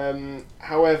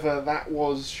 However, that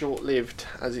was short-lived,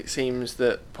 as it seems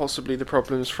that possibly the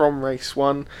problems from race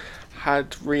 1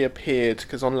 had reappeared,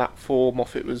 because on lap 4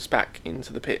 Moffat was back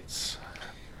into the pits.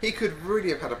 He could really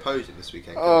have had a podium this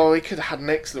weekend. He could have had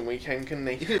an excellent weekend, couldn't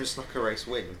he? He could have snuck a race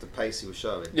win with the pace he was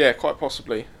showing. Yeah, quite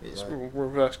possibly. It's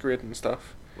reverse grid and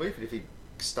stuff. Well, even if he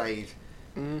stayed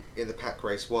in the pack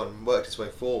race 1 and worked his way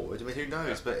forward, I mean, who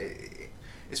knows? But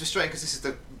it's frustrating because this is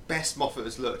the best Moffat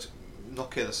has looked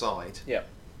knocking aside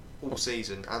all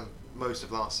season and most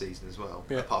of last season as well,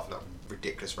 apart from that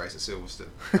ridiculous race at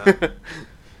Silverstone.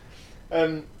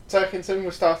 Turkington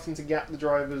was starting to gap the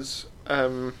drivers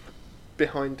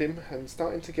behind him and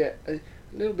starting to get a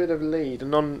little bit of a lead,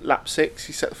 and on lap 6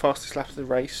 he set the fastest lap of the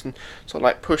race and sort of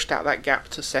like pushed out that gap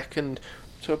to second,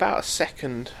 to about a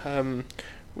second,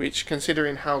 which,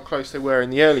 considering how close they were in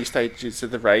the early stages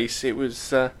of the race, it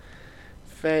was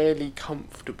fairly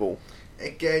comfortable.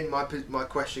 Again, my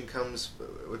question comes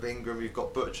with Ingram. You've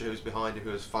got Butcher who's behind him,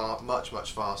 who is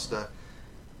much faster.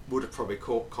 Would have probably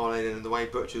caught Colin, and the way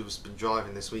Butcher's been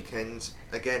driving this weekend,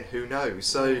 again, who knows?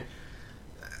 So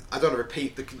I don't want to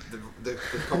repeat the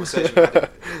conversation we had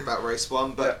about race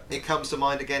 1, but it comes to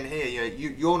mind again here.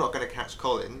 You're not going to catch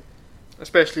Colin,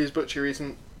 especially as Butcher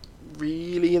isn't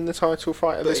really in the title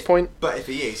fight at this point. But if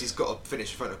he is, he's got to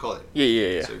finish in front of Colin.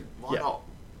 Yeah. So why not?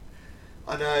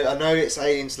 I know it's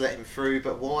aliens to let him through,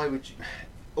 but why would you?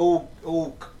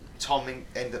 All Tom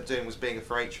ended up doing was being a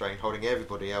freight train, holding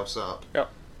everybody else up. Yep.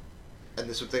 And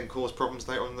this would then cause problems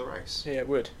later on in the race. Yeah, it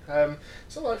would.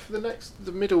 So, like, for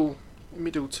the middle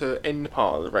middle to end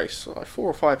part of the race, like 4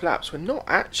 or 5 laps, where not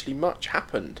actually much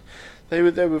happened. They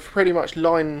were pretty much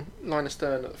line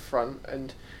astern at the front,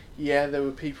 and yeah, there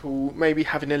were people maybe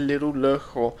having a little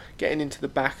look or getting into the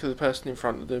back of the person in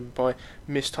front of them by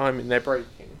mistiming their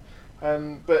braking.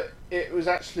 But it was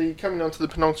actually coming on to the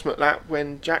penultimate lap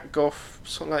when Jack Goff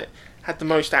sort of like had the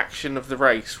most action of the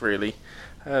race, really.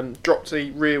 Dropped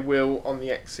a rear wheel on the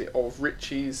exit of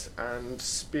Ritchie's and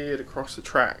speared across the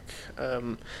track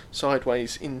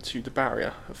sideways into the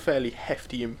barrier. A fairly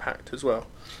hefty impact as well.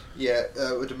 Yeah,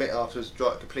 I would admit afterwards,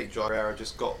 complete driver error,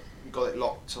 just got it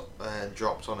locked and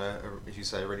dropped on as you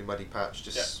say, a really muddy patch,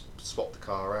 just swapped the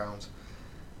car around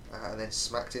and then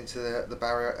smacked into the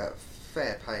barrier at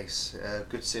fair pace.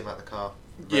 Good to see him out the car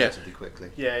relatively quickly.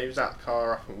 Yeah, he was out the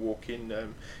car, up and walking,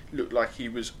 looked like he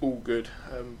was all good,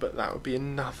 but that would be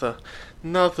another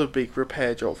big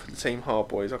repair job for the Team Hard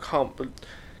Boys. I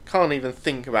can't even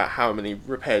think about how many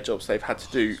repair jobs they've had to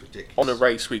do on a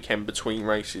race weekend between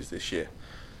races this year.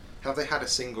 Have they had a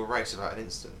single race without an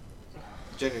incident?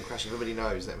 Genuine question. If anybody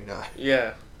knows, let me know.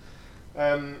 Yeah.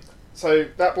 So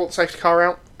that brought the safety car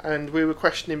out, and we were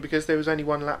questioning because there was only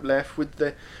 1 lap left. Would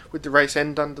the race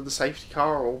end under the safety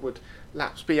car, or would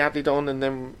laps be added on, and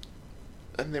then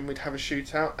we'd have a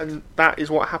shootout? And that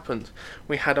is what happened.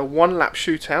 We had a 1 lap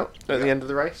shootout at the end of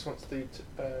the race once the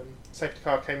safety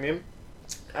car came in,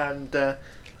 and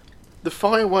the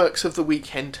fireworks of the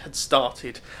weekend had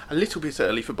started a little bit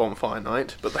early for Bonfire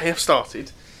Night, but they have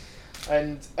started.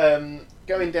 And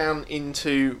going down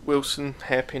into Wilson,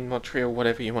 Hairpin, Montreal,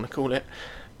 whatever you want to call it,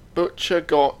 Butcher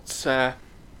got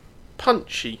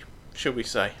punchy, shall we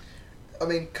say. I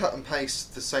mean, cut and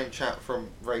paste the same chat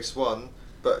from race 1,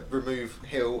 but remove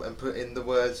Hill and put in the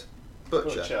word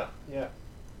Butcher. Yeah.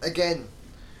 Again.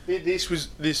 This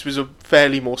was a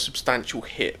fairly more substantial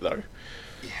hit, though.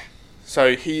 Yeah.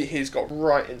 So he's got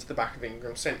right into the back of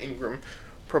Ingram, sent Ingram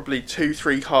probably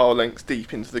 2-3 car lengths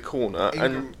deep into the corner.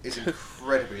 Ingram and is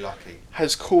incredibly lucky.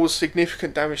 Has caused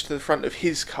significant damage to the front of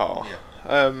his car.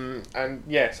 Yeah. And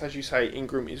yes, as you say,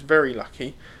 Ingram is very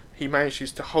lucky. He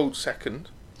manages to hold second.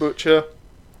 Butcher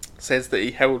says that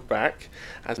he held back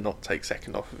and not take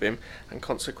second off of him, and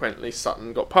consequently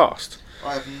Sutton got past.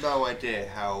 I have no idea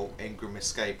how Ingram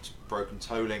escaped broken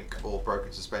toe link or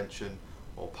broken suspension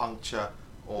or puncture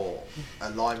or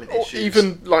alignment issues. Or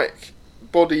even like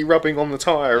body rubbing on the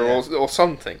tyre or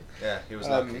something. Yeah, he was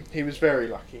lucky. He was very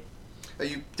lucky.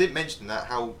 You did mention that,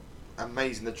 how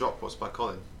amazing the drop was by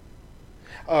Colin.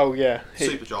 Oh yeah,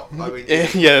 super drop. I mean,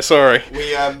 yeah. Sorry.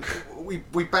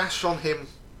 We bashed on him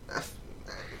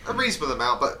a reasonable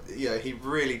amount, but yeah, he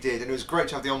really did, and it was great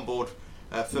to have the onboard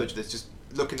footage of this. Just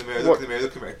look in the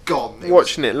mirror, gone.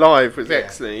 Watching it live was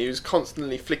excellent. He was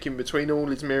constantly flicking between all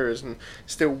his mirrors and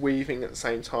still weaving at the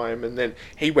same time, and then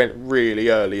he went really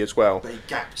early as well. But he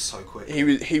gapped so quick.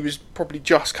 He was probably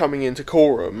just coming into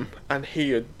Coram, and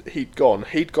he'd got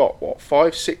what,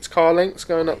 5-6 car lengths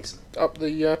going up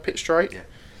the pit straight.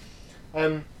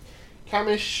 Yeah.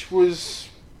 Camish was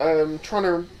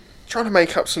trying to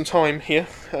make up some time here.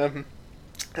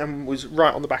 And was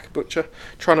right on the back of Butcher,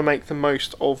 trying to make the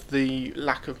most of the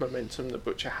lack of momentum that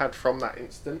Butcher had from that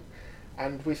incident.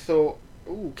 And we thought,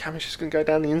 Camish is going to go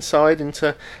down the inside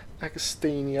into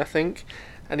Agostini, I think.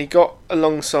 And he got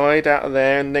alongside out of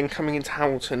there, and then coming into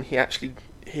Hamilton, he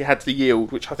had the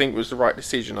yield, which I think was the right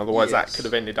decision. Otherwise, that could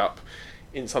have ended up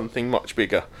in something much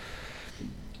bigger.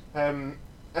 And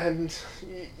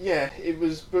yeah, it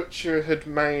was Butcher had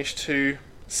managed to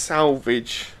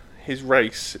salvage his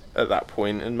race at that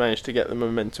point and managed to get the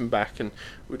momentum back, and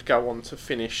would go on to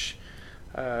finish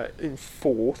in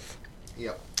 4th.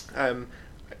 Yep.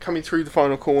 Coming through the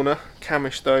final corner,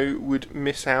 Camish though would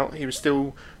miss out. He was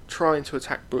still trying to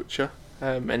attack Butcher,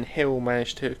 and Hill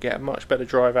managed to get a much better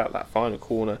drive out that final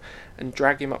corner and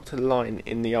drag him up to the line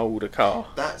in the older car.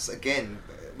 That's, again,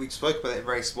 we spoke about it in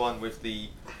race 1 with the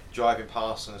driving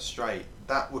past on a straight.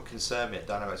 That would concern me at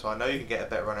Dynamics. So I know you can get a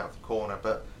better run out of the corner,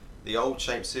 but the old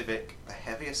shaped Civic, a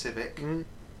heavier Civic,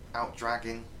 out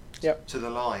dragging to the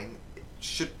line, it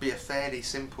should be a fairly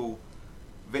simple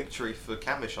victory for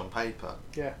Camish on paper.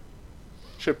 Yeah,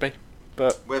 should be.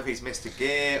 But whether he's missed a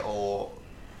gear or,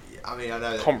 I mean, I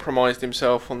know that compromised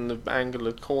himself on the angle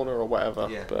of the corner or whatever.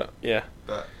 Yeah. But yeah.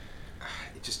 But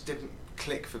it just didn't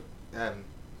click for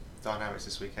Dynamics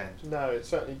this weekend. No, it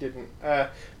certainly didn't.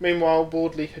 Meanwhile,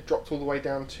 Boardley had dropped all the way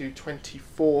down to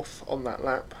 24th on that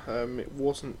lap. It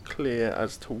wasn't clear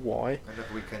as to why.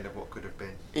 Another weekend of what could have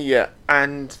been. Yeah,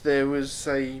 and there was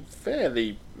a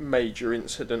fairly major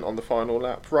incident on the final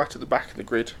lap, right at the back of the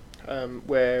grid,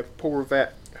 where Paul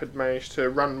Rivette had managed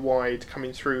to run wide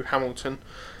coming through Hamilton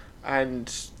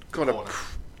and got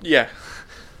Yeah.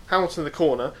 Hamilton in the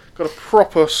corner, got a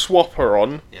proper swapper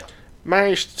on. Yeah.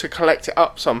 Managed to collect it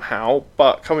up somehow,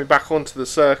 but coming back onto the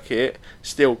circuit,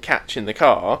 still catching the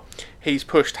car, he's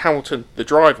pushed Hamilton, the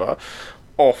driver,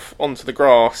 off onto the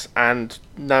grass, and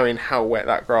knowing how wet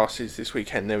that grass is this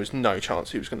weekend, there was no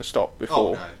chance he was going to stop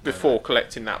before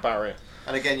collecting that barrier.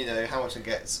 And again, Hamilton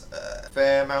gets a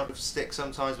fair amount of stick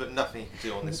sometimes, but nothing he can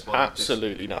do on this one.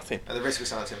 Absolutely nothing. And the risk of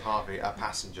signing Tim Harvey, a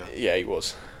passenger. Yeah, he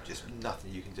was. Just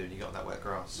nothing you can do when you got on that wet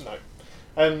grass.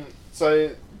 No.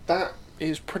 So that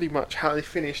is pretty much how they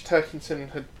finished.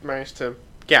 Turkington had managed to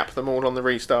gap them all on the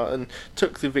restart and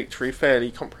took the victory fairly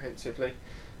comprehensively.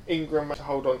 Ingram managed to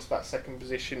hold on to that second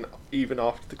position even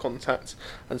after the contact,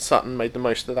 and Sutton made the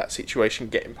most of that situation,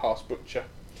 getting past Butcher.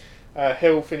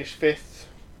 Hill finished fifth,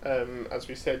 as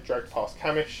we said, dragged past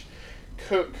Camish.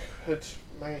 Cook had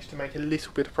managed to make a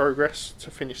little bit of progress to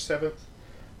finish seventh.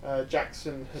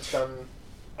 Jackson had done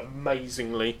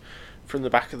amazingly from the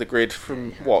back of the grid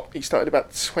he started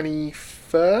about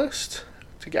 21st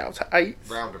to get out to 8th.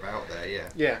 Roundabout there, yeah.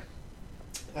 Yeah.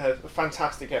 A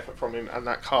fantastic effort from him, and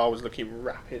that car was looking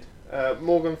rapid.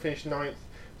 Morgan finished 9th,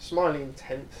 Smiley in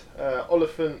 10th,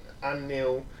 Oliphant and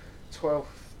Neil 12th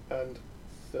and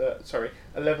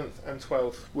 11th and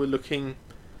 12th were looking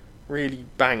really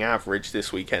bang average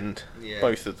this weekend,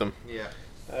 both of them. Yeah.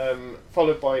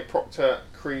 Followed by Proctor,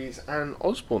 Crees and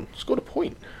Osborne. Scored a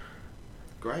point.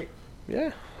 Great.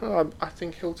 Yeah, I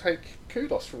think he'll take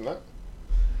kudos from that.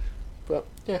 But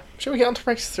yeah, shall we get on to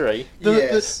race 3?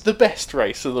 Yes. The best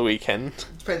race of the weekend.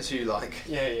 Depends who you like.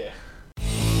 Yeah.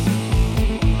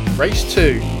 Race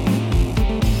 2.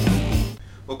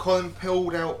 Well, Colin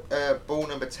pulled out ball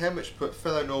number 10, which put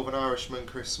fellow Northern Irishman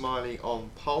Chris Smiley on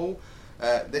pole.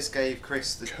 This gave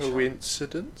Chris the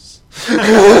coincidence.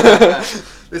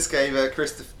 This gave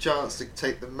Chris the chance to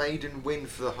take the maiden win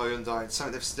for the Hyundai,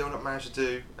 something they've still not managed to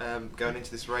do going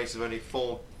into this race with only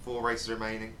four races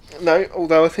remaining. No,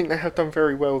 although I think they have done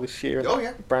very well this year. Oh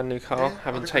yeah, brand new car, yeah,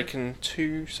 having taken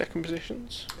 2 second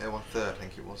positions. Yeah, 1/3 I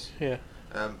think it was. Yeah.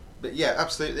 But yeah,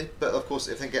 absolutely. But of course,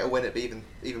 if they get a win, it'd be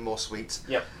even more sweet.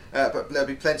 Yep. But there'll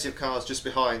be plenty of cars just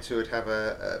behind who would have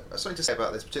something to say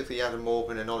about this, particularly Adam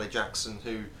Morgan and Ollie Jackson,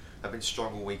 who have been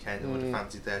strong all weekend and would have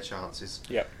fancied their chances.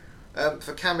 Yep.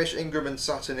 For Camish, Ingram and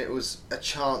Sutton, it was a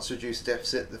chance to reduce the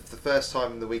deficit. The first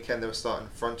time in the weekend they were starting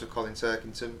in front of Colin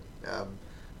Turkington,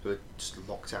 who had just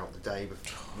locked out the day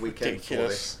weekend before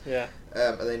this. Yeah.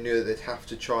 And they knew that they'd have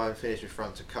to try and finish in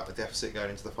front to cut the deficit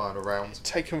going into the final round.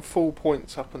 Taken full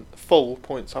points up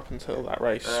until that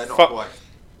race. Not quite.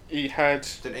 He had...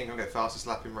 Didn't Ingram get fastest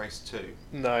lap in race 2?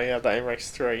 No, he had that in race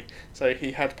 3. So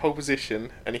he had pole position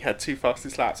and he had 2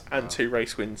 fastest laps and 2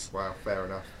 race wins. Wow, fair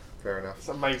enough. It's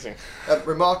amazing.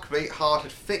 Remarkably, Hard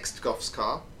had fixed Goff's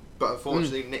car, but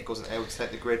unfortunately Nick wasn't able to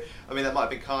take the grid. I mean, that might have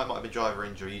been car, it might have been driver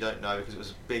injury, you don't know, because it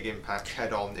was a big impact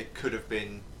head on. It could have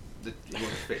been he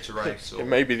wasn't fit to race. Or... It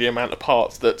may be the amount of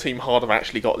parts that Team Hard have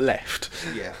actually got left.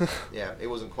 Yeah, it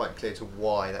wasn't quite clear to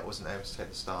why that wasn't able to take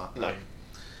the start. No.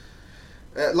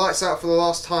 Lights out for the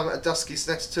last time at a dusky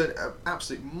Snetterton. An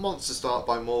absolute monster start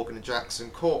by Morgan and Jackson.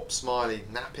 Caught Smiley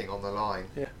napping on the line.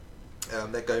 Yeah.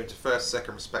 They're going to first,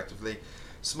 second respectively.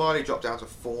 Smiley dropped down to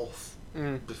 4th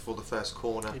before the first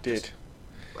corner. He did.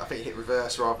 I think he hit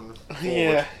reverse rather than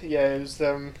forward. Yeah, it was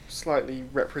slightly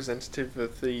representative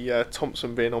of the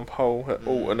Thompson being on pole at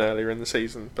Alton earlier in the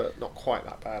season, but not quite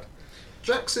that bad.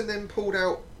 Jackson then pulled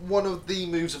out one of the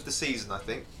moves of the season, I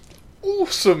think.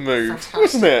 Awesome move, fantastic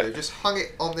wasn't it? Move. Just hung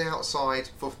it on the outside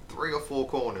for 3 or 4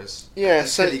 corners. Yeah,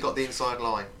 until he got the inside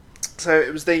line. So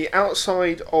it was the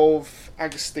outside of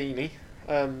Agostini,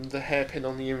 the hairpin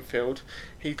on the infield.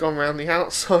 He'd gone round the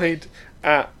outside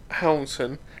at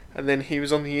Hamilton, and then he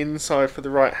was on the inside for the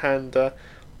right-hander,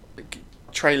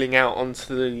 trailing out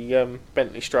onto the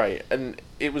Bentley straight, and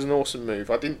it was an awesome move.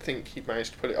 I didn't think he'd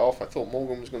managed to pull it off. I thought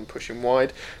Morgan was going to push him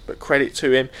wide, but credit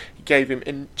to him, he gave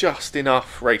him just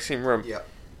enough racing room. Yeah,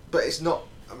 but it's not,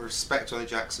 respect on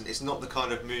Jackson, it's not the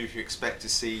kind of move you expect to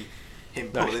see him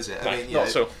pull, is it? I mean, not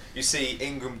so. You see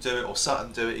Ingram do it or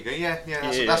Sutton do it, you go,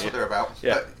 that's what they're about.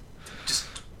 Yeah. But just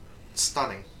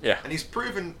stunning. Yeah. And he's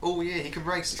proven all year he can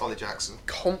race Ollie Jackson.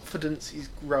 Confidence is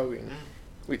growing,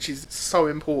 which is so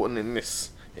important in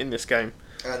this game.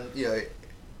 And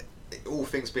all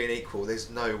things being equal, there's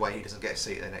no way he doesn't get a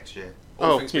seat there next year.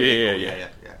 Yeah.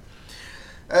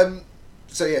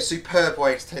 So superb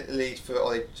way to take the lead for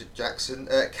Ollie Jackson.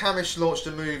 Camish launched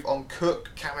a move on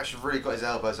Cook. Camish really got his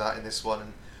elbows out in this one,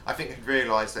 and I think he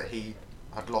realised that he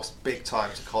had lost big time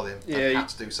to Colin and had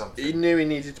to do something. He knew he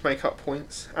needed to make up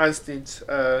points, as did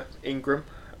Ingram.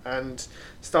 and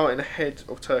starting ahead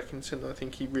of Turkington. I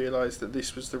think he realised that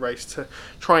this was the race to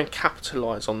try and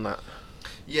capitalise on that.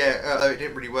 Yeah, though it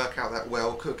didn't really work out that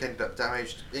well. Cook ended up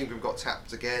damaged. Ingram got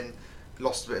tapped again,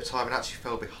 lost a bit of time, and actually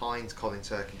fell behind Colin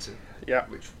Turkington,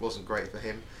 which wasn't great for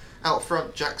him. Out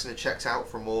front, Jackson had checked out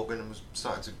from Morgan and was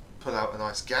starting to pull out a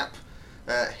nice gap.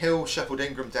 Hill shuffled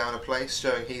Ingram down a place,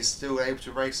 showing he's still able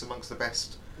to race amongst the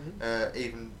best,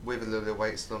 even with a little bit of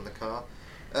weight still on the car.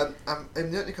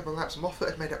 In the only couple of laps,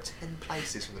 Moffat had made up 10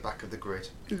 places from the back of the grid.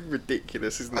 It's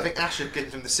ridiculous, isn't it? I think Ash had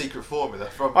given him the secret formula.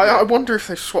 I wonder if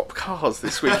they've swapped cars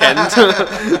this weekend.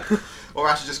 Or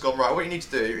Ash had just gone, right, what you need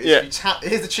to do is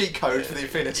here's the cheat code for the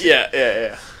Infinity.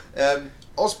 Yeah.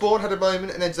 Osborne had a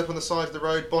moment and ended up on the side of the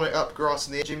road, bonnet up, grass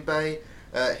in the engine bay.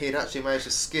 He had actually managed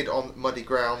to skid on muddy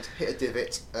ground, hit a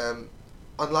divot.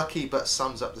 Unlucky, but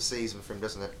sums up the season for him,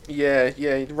 doesn't it? Yeah,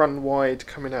 he'd run wide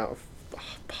coming out of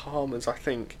Palmer's, I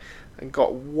think, and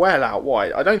got well out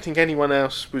wide. I don't think anyone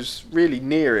else was really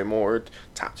near him or had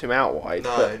tapped him out wide.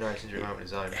 No, he didn't do it on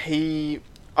his own.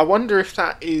 I wonder if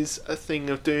that is a thing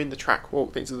of doing the track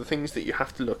walk. These are the things that you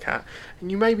have to look at, and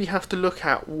you maybe have to look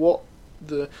at what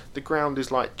the ground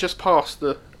is like just past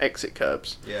the exit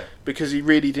curbs. Yeah. Because he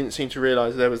really didn't seem to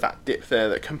realise there was that dip there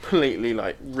that completely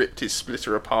ripped his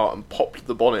splitter apart and popped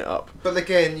the bonnet up. But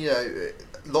again,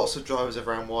 lots of drivers have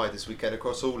ran wide this weekend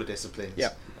across all the disciplines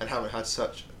and haven't had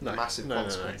such massive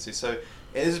consequences. So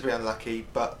it is a bit unlucky,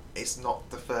 but it's not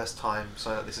the first time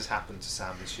this has happened to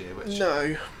Sam this year, which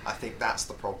I think that's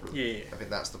the problem. Yeah. I think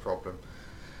that's the problem.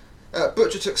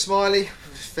 Butcher took Smiley,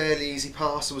 fairly easy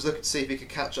pass, and was looking to see if he could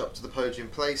catch up to the podium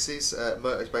places.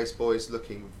 Motorbase Boys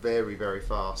looking very, very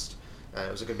fast.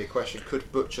 It was going to be a question, could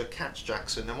Butcher catch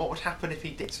Jackson, and what would happen if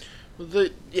he did? Well,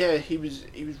 he was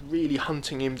really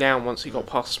hunting him down once he got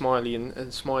past Smiley,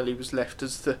 and Smiley was left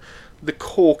as the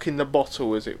cork in the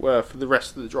bottle, as it were, for the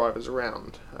rest of the drivers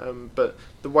around. But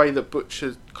the way that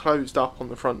Butcher closed up on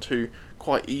the front two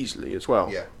quite easily as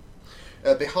well. Yeah.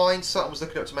 Behind, Sutton was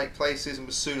looking up to make places and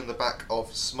was soon on the back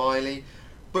of Smiley.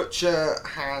 Butcher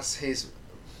has his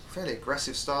fairly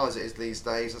aggressive style as it is these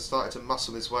days and started to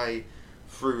muscle his way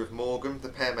through with Morgan. The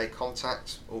pair made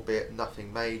contact, albeit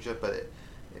nothing major, but it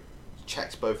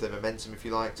checked both their momentum, if you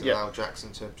like, to allow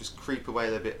Jackson to just creep away a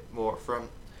little bit more up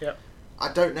front. Yeah.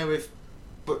 I don't know if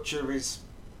Butcher is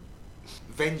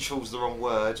vengeful's the wrong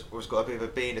word, or has got a bit of a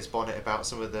bee in his bonnet about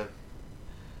some of the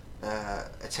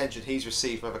attention he's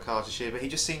received from other cars this year, but he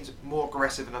just seems more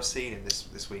aggressive than I've seen him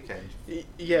this weekend.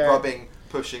 Yeah. Rubbing,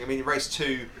 pushing. I mean, in race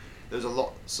 2, there was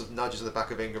lots of nudges in the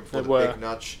back of Ingram before big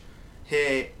nudge.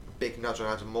 Here, big nudge on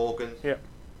Adam Morgan. Yeah.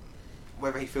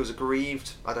 Whether he feels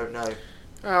aggrieved, I don't know.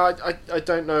 I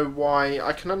don't know why.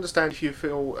 I can understand if you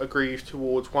feel aggrieved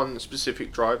towards one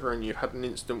specific driver and you've had an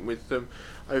incident with them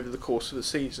over the course of the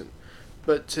season.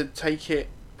 But to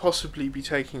possibly be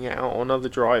taking it out on other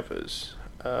drivers,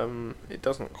 it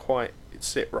doesn't quite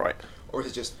sit right. Or is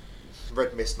it just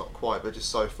red mist, not quite, but just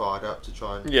so fired up to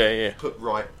try and put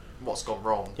right what's gone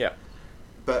wrong? Yeah.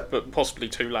 But possibly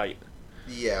too late.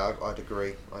 Yeah, I'd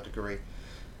agree.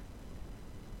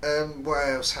 What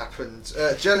else happened?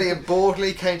 Jelly and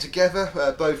Boardley came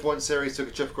together. Both one series took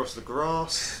a trip across the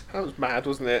grass. That was mad,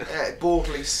 wasn't it?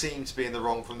 Boardley seemed to be in the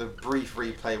wrong from the brief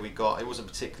replay we got. It wasn't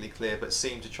particularly clear, but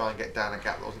seemed to try and get down a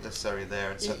gap that wasn't necessarily there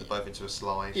and sent them both into a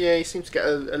slide. Yeah, he seemed to get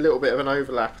a little bit of an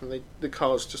overlap, and the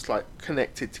cars just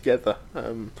connected together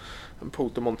and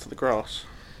pulled them onto the grass.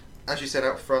 As you said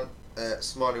out front,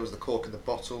 Smiley was the cork in the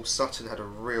bottle. Sutton had a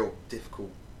real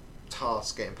difficult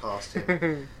task getting past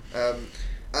him.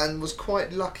 And was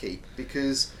quite lucky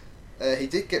because he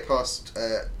did get past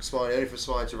Smiley, only for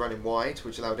Smiley to run him wide,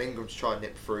 which allowed Ingram to try and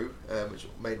nip through, which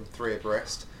made them 3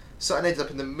 abreast. Sutton ended up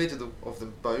in the middle of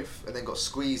them both and then got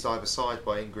squeezed either side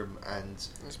by Ingram and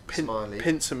Smiley.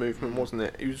 Pincer movement, wasn't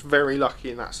it? He was very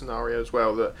lucky in that scenario as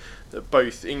well, that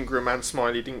both Ingram and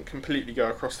Smiley didn't completely go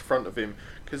across the front of him,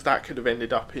 because that could have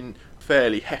ended up in a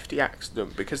fairly hefty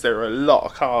accident, because there are a lot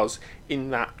of cars in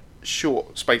that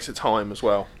short space of time as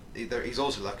well. He's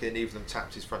also lucky that neither of them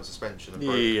tapped his front suspension and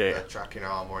broke a tracking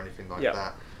arm or anything like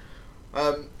that.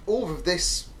 All of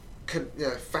this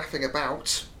faffing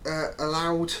about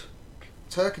allowed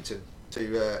Turkington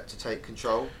to take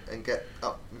control and get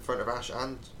up in front of Ash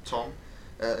and Tom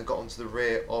and got onto the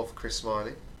rear of Chris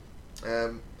Smiley.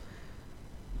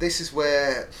 This is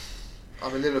where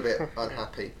I'm a little bit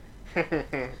unhappy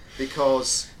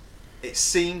because it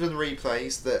seemed on the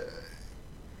replays that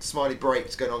Smiley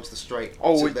braked going onto the straight.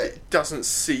 Oh, it doesn't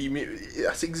seem.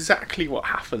 That's exactly what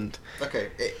happened. Okay.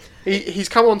 He's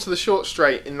come onto the short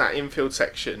straight in that infield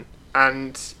section,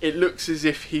 and it looks as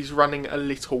if he's running a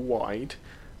little wide,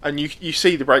 and you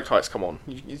see the brake lights come on.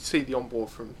 You see the onboard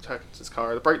from Turkington's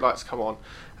car. The brake lights come on,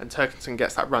 and Turkington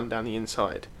gets that run down the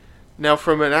inside. Now,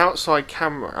 from an outside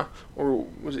camera, or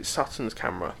was it Sutton's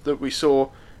camera, that we saw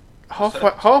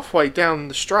halfway down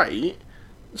the straight,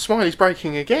 Smiley's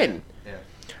braking again. Yeah.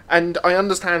 And I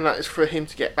understand that is for him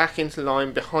to get back into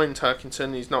line behind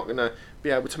Turkington. He's not going to be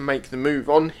able to make the move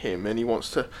on him, and he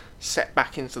wants to set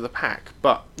back into the pack.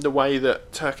 But the way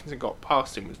that Turkington got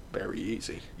past him was very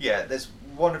easy. Yeah, there's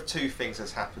one of two things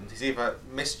that's happened. He's either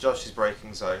misjudged his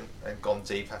braking zone and gone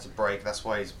deep, had to brake, that's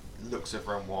why his looks have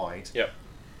run wide. Yep.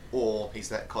 Or he's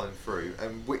let Colin through.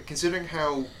 And considering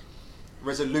how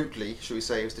resolutely, should we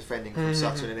say, he was defending from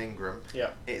Sutton and Ingram,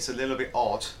 it's a little bit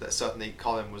odd that suddenly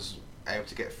Colin was able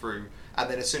to get through, and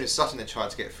then as soon as Sutton had tried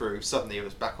to get through, suddenly it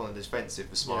was back on the defensive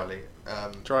for Smiley.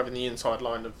 Driving the inside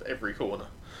line of every corner.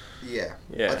 Yeah.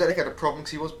 I don't think he had a problem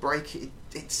because he was braking.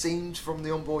 It seemed from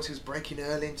the onboard he was braking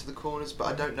early into the corners, but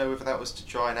I don't know whether that was to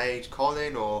try and aid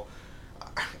Colin or...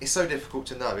 It's so difficult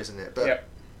to know, isn't it? But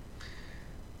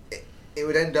it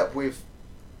would end up with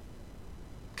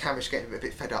Cammish getting a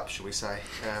bit fed up, shall we say,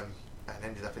 and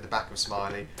ended up in the back of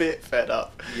Smiley. Bit fed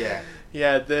up. Yeah.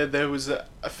 Yeah, there was a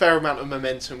fair amount of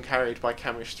momentum carried by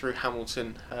Cammish through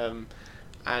Hamilton,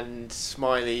 and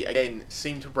Smiley again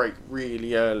seemed to brake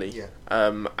really early. Yeah.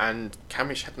 And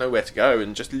Cammish had nowhere to go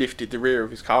and just lifted the rear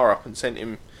of his car up and sent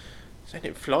him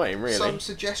flying. Really. Some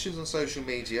suggestions on social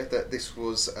media that this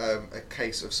was a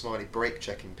case of Smiley brake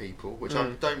checking people, which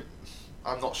I'm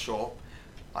not sure.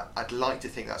 I'd like to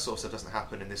think that sort of stuff doesn't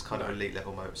happen in this kind of elite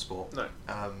level motorsport. No.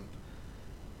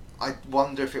 I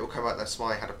wonder if it will come out that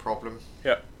Smiley had a problem.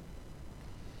 Yeah.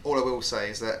 All I will say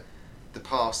is that the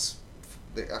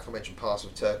aforementioned pass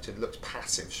of Turkington looked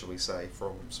passive, shall we say,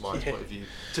 from Smiley's point of view,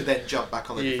 to then jump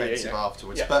back on the defensive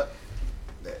afterwards. Yeah. But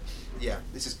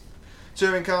this is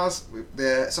touring cars.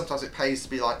 Sometimes it pays to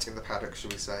be liked in the paddock, shall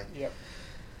we say? Yeah.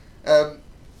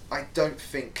 I don't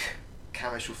think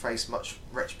Cammish will face much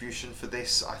retribution for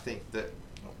this. I think that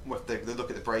if they look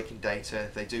at the braking data,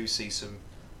 if they do see some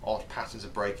odd patterns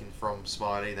of braking from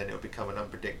Smiley, then it'll become an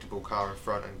unpredictable car in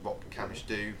front, and what can Cammish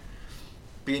do?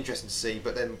 Be interesting to see,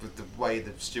 but then with the way the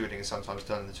stewarding is sometimes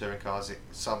done in the touring cars,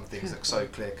 some things look so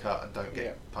clear cut and don't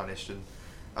get punished, and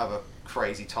other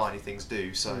crazy tiny things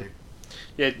do. So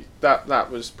yeah,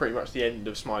 that was pretty much the end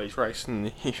of Smiley's race, and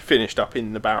he finished up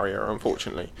in the barrier,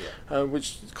 unfortunately,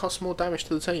 which cost more damage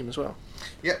to the team as well.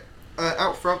 Yeah,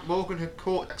 out front, Morgan had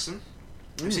caught Jackson.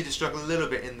 We seemed to struggle a little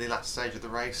bit in the latter stage of the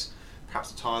race.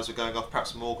 Perhaps the tyres were going off.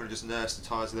 Perhaps Morgan just nursed the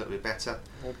tyres a little bit better.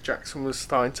 Well, Jackson was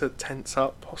starting to tense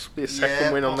up, possibly a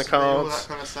second win on the cards. All that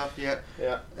kind of stuff.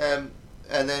 Yeah.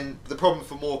 And then the problem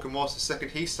for Morgan was the second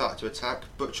he started to attack,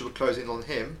 Butcher would close in on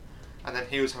him, and then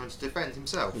he was having to defend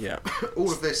himself. Yeah. All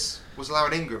of this was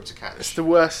allowing Ingram to catch. It's the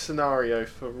worst scenario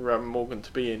for Morgan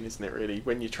to be in, isn't it, really?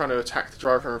 When you're trying to attack the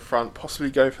driver in front,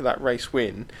 possibly go for that race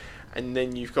win, and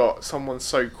then you've got someone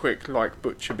so quick like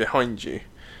Butcher behind you.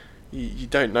 You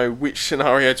don't know which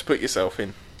scenario to put yourself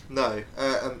in. No.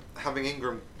 Having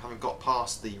Ingram got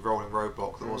past the rolling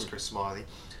roadblock that was Chris Smiley,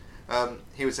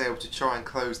 he was able to try and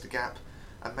close the gap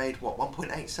and made,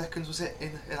 1.8 seconds was it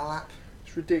in a lap?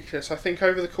 It's ridiculous. I think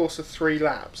over the course of 3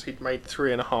 laps he'd made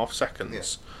 3.5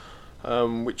 seconds,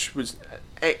 which was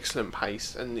excellent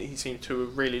pace, and he seemed to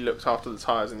have really looked after the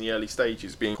tyres in the early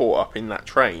stages, being caught up in that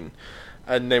train.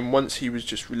 And then once he was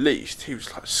just released, he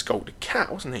was like a scolded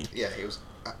cat, wasn't he? Yeah, he was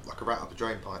like a rat up a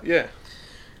drain pipe. Yeah.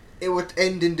 It would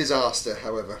end in disaster,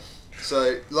 however.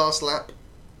 So, last lap,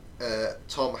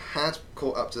 Tom had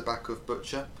caught up to the back of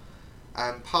Butcher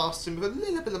and passed him with a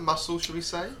little bit of muscle, shall we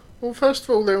say. Well, first of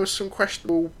all, there was some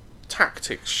questionable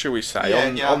tactics, shall we say,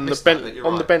 on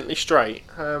the Bentley Straight.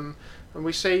 And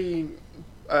we see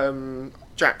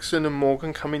Jackson and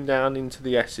Morgan coming down into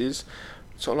the S's,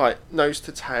 sort of like nose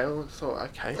to tail. I thought,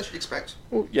 okay. As you'd expect.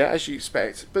 Well, yeah, as you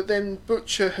expect. But then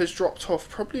Butcher has dropped off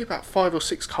probably about 5 or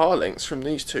 6 car lengths from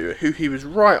these two, who he was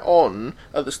right on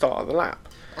at the start of the lap.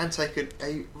 And taken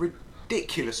a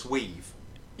ridiculous weave.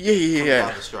 Yeah.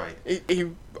 Down the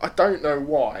straight. I don't know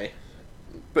why,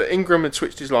 but Ingram had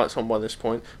switched his lights on by this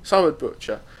point. So had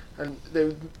Butcher. And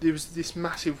there was this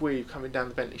massive weave coming down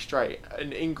the Bentley Straight,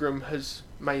 and Ingram has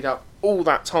made up all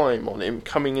that time on him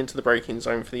coming into the braking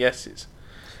zone for the S's.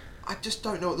 I just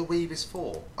don't know what the weave is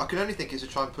for. I can only think it's to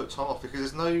try and put Tom off, because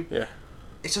there's no... Yeah.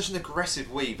 It's such an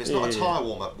aggressive weave. It's not a tyre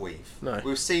warm-up weave. No.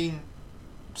 We've seen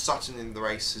Sutton in the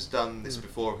race has done this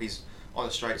before. He's on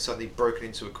the straight, suddenly broken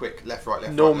into a quick left-right,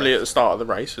 left-right. Normally at the start of the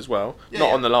race as well,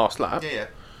 not on the last lap. Yeah.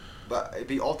 But it'd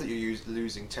be odd that you're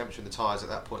losing temperature in the tyres at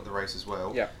that point in the race as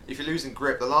well. Yeah. If you're losing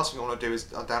grip, the last thing I want to do is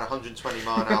down 120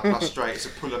 mile an hour plus straight is to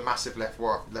pull a massive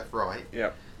left-right.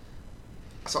 Yeah.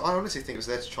 So I honestly think it was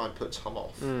there to try and put Tom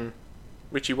off.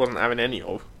 Which he wasn't having any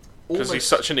of. Because he's Almost-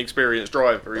 such an experienced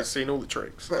driver, he's seen all the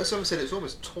tricks. But as someone said, it was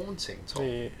almost taunting Tom.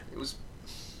 Yeah. It was.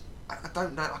 I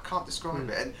don't know. I can't describe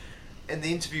it. And in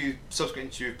the subsequent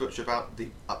interview with Butcher about the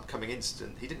upcoming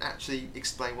incident, he didn't actually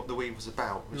explain what the weave was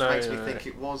about, which makes me think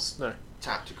it was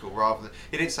tactical rather than.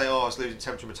 He didn't say, "Oh, I was losing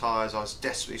temperature in my tyres. I was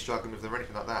desperately struggling with them," or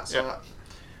anything like that. So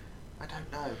I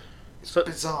don't know. It's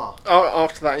bizarre.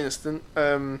 After that incident,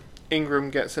 Ingram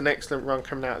gets an excellent run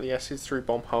coming out of the S's through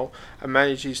bomb hole and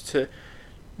manages to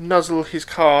nuzzle his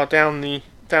car down the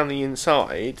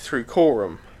inside through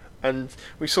Coram. And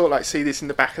we sort of see this in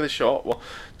the back of the shot. Well,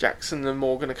 Jackson and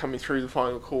Morgan are coming through the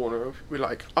final corner. We're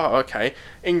like, oh, okay.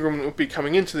 Ingram will be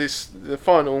coming into the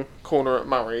final corner at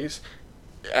Murray's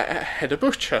ahead of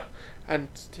Butcher. And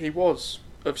he was,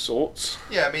 of sorts.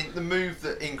 Yeah, I mean, the move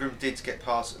that Ingram did to get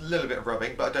past, a little bit of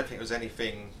rubbing, but I don't think it was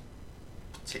anything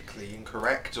particularly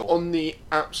incorrect. On the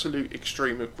absolute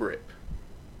extreme of grip.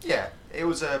 Yeah, it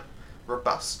was a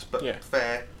robust but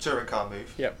fair touring car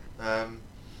move. Yep.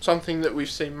 Something that we've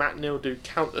seen Matt Neal do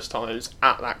countless times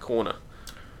at that corner.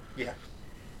 Yeah.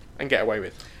 And get away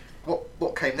with.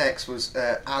 What came next was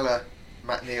a la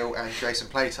Matt Neal and Jason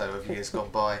Plato of years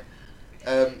gone by.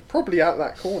 Probably at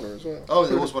that corner as well. Oh,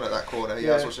 there was one at that corner.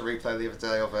 Yeah, I was watching a replay the other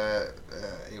day of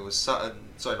it was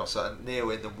not Sutton,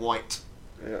 Neal in the white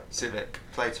Civic,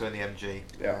 Plato in the MG.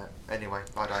 Yeah. Anyway,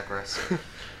 I digress.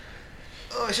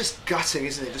 Oh, it's just gutting,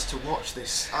 isn't it, just to watch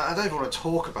this? I don't even want to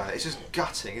talk about it. It's just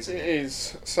gutting, isn't it? It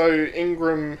is. So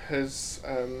Ingram has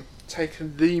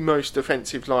taken the most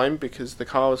defensive line because the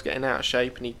car was getting out of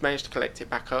shape and he managed to collect it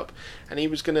back up, and he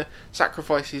was going to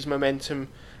sacrifice his momentum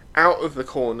out of the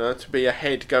corner to be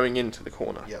ahead going into the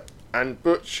corner. Yep. And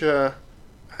Butcher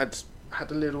had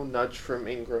a little nudge from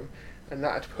Ingram, and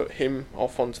that had put him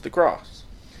off onto the grass.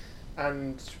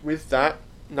 And with that,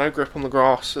 no grip on the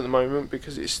grass at the moment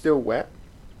because it's still wet.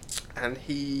 And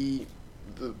the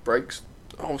brakes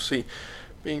obviously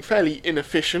being fairly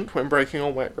inefficient when braking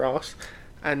on wet grass,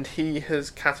 and he has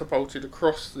catapulted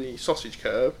across the sausage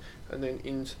curb and then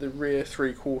into the rear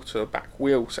 3/4 back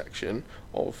wheel section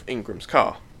of Ingram's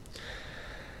car.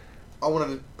 we'll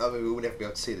never be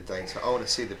able to see the data. I want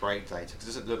to see the brake data because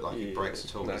it doesn't look like he brakes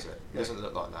at all, does it? It doesn't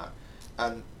look like that.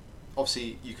 And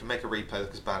obviously, you can make a replay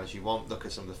look as bad as you want. Look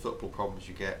at some of the football problems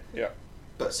you get. Yeah.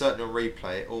 But certainly on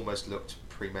replay, it almost looked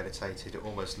premeditated. It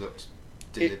almost looked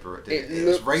deliberate. It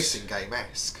was racing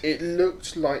game-esque. It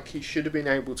looked like he should have been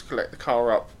able to collect the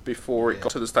car up before it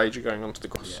got to the stage of going onto the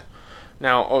grass. Yeah.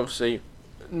 Now, obviously,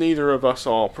 neither of us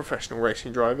are professional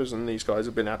racing drivers, and these guys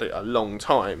have been at it a long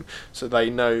time, so they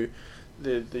know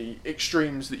the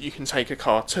extremes that you can take a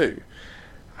car to.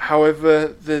 However,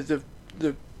 the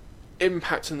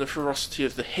impact and the ferocity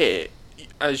of the hit,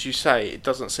 as you say, it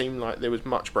doesn't seem like there was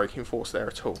much braking force there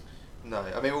at all. No,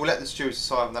 I mean, we'll let the stewards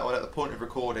decide on that one. At the point of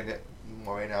recording it,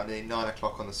 we're now nearly 9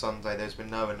 o'clock on the Sunday, there's been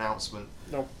no announcement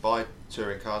by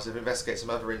touring cars. They've investigated some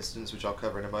other incidents, which I'll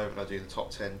cover in a moment. I'll do the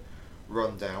top 10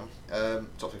 rundown,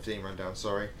 top 15 rundown,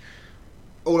 sorry.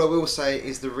 All I will say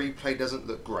is the replay doesn't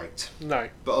look great. No.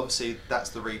 But obviously,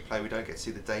 that's the replay. We don't get to see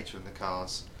the data in the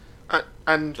cars.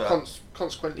 And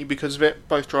consequently, because of it,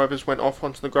 both drivers went off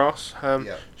onto the grass,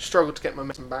 struggled to get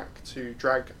momentum back to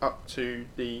drag up to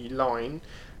the line,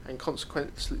 and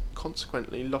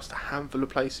consequently lost a handful of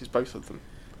places, both of them.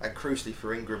 And crucially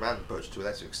for Ingram and Butch, to a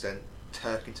lesser extent,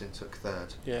 Turkington took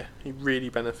third. Yeah, he really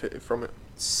benefited from it.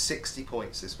 60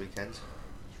 points this weekend.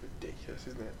 It's ridiculous,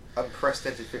 isn't it?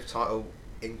 Unprecedented 5th title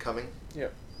incoming.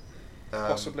 Yep.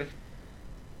 Possibly.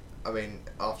 I mean,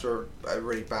 after a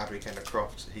really bad weekend at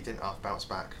Crofts, he didn't half bounce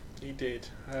back. He did.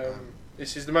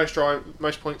 This is the most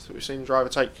points that we've seen a driver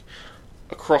take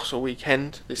across a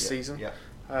weekend this season. Yeah.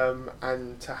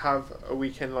 And to have a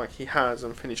weekend like he has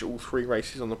and finish all 3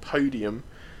 races on the podium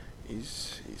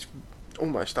is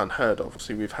almost unheard of.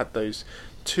 Obviously, we've had those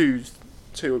two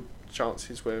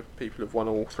chances where people have won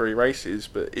all 3 races,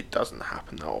 but it doesn't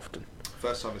happen that often.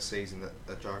 First time this season that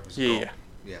a driver's Yep.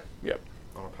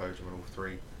 on a podium on all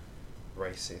 3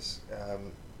 races.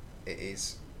 It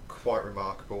is quite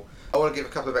remarkable. I want to give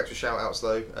a couple of extra shout outs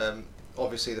though.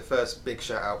 Obviously the first big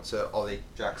shout out to Ollie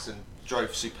Jackson.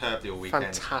 Drove superbly all weekend.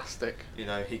 Fantastic. You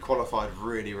know, he qualified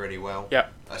really, really well. Yeah.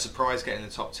 A surprise getting in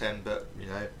the top 10, but you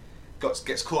know,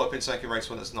 gets caught up in second race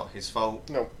 1 that's not his fault.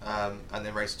 No. And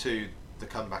then race 2, the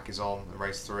comeback is on, and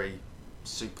race 3,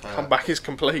 superb. Comeback is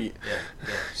complete.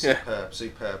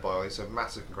 Superb by Ollie. So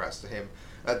massive congrats to him.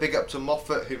 Big up to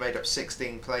Moffat, who made up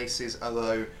 16 places,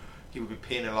 although he would be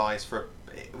penalised for.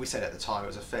 We said at the time it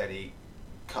was a fairly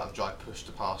cut and dry push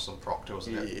to pass on Proctor,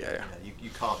 wasn't it? Yeah.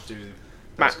 You can't do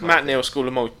Matt Neal School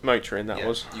of Motoring, that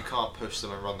was. You can't push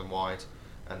them and run them wide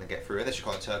and then get through. Unless you're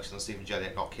Colin Turkington and Stephen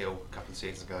Jellett not kill a couple of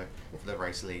seasons ago for the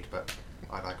race lead, but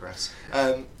I digress.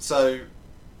 And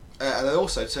then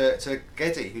also to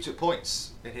Geddy, who took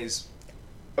points in his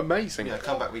amazing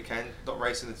comeback weekend, not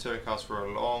racing the touring cars for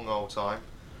a long old time.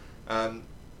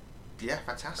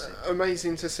 Fantastic.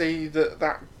 Amazing to see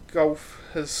that Golf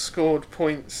has scored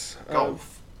points.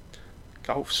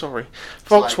 Golf, sorry.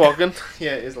 Volkswagen.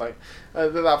 Yeah, it is late.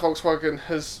 That Volkswagen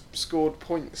has scored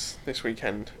points this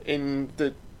weekend in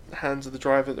the hands of the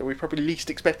driver that we probably least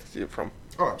expected it from.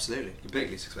 Oh, absolutely.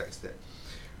 Completely least expected it.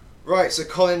 Right, so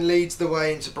Colin leads the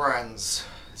way into Brands.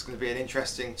 It's going to be an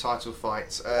interesting title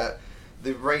fight.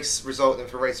 The race result then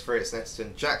for race 3 at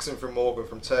Snetterton. Jackson from Morgan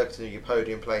from Turkington in your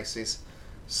podium places.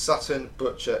 Sutton,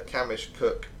 Butcher, Camish,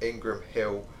 Cook, Ingram,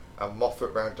 Hill and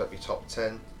Moffat rounded up your top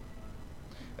 10.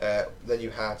 Then you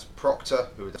had Proctor,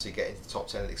 who would obviously get into the top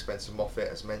 10 at the expense of Moffat,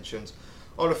 as mentioned.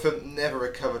 Oliphant never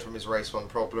recovered from his race 1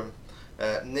 problem.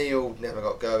 Neil never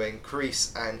got going.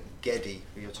 Crease and Geddy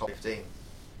for your top 15.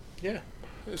 Yeah,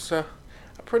 it was a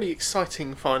pretty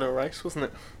exciting final race, wasn't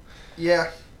it?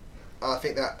 Yeah, I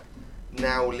think that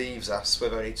now leaves us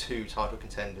with only 2 title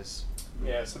contenders.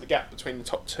 Yeah, so the gap between the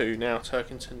top 2 now,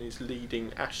 Turkington is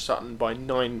leading Ash Sutton by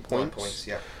 9 points. 9 points,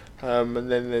 yeah. And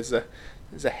then there's a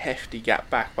hefty gap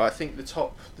back, but I think the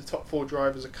top 4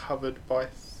 drivers are covered by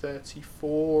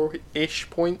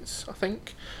 34-ish points, I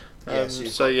think.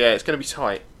 It's going to be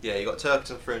tight. Yeah, you got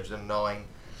Turkington 309,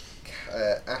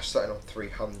 Ash Sutton on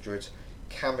 300,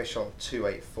 Camish on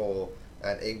 284,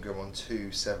 and Ingram on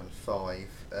 275.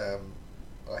 I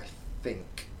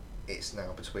think it's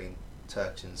now between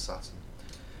Turkington and Sutton.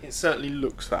 It certainly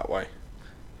looks that way.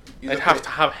 They'd have to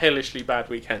have hellishly bad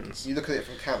weekends. You look at it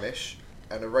from Camish,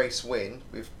 and a race win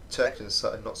with Turkington and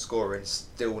Sutton not scoring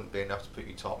still wouldn't be enough to put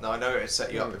you top. Now I know it'd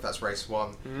set you up if that's race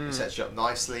 1. It sets you up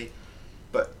nicely,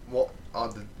 but what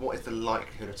is the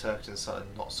likelihood of Turkington and Sutton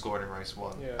not scoring in race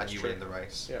 1 and you winning the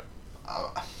race? Yeah.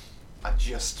 I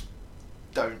just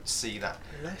don't see that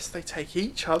unless they take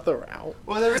each other out.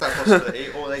 Well, there is that possibility,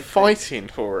 or they fighting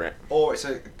for it, or it's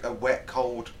a wet,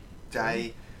 cold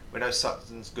day. We know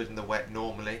Sutton's good in the wet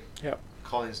normally. Yep.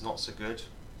 Colin's not so good.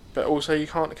 But also you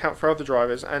can't account for other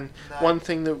drivers, and one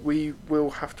thing that we will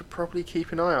have to probably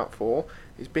keep an eye out for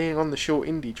is being on the short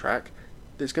Indy track.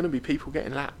 There's going to be people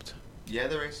getting lapped. Yeah,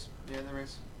 there is.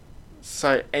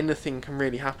 So anything can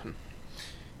really happen.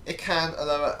 It can,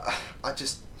 although I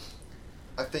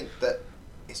think that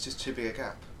it's just too big a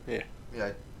gap. Yeah. You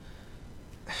know,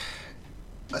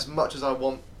 as much as I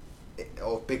want,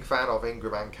 or big fan of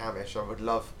Ingram and Camish, I would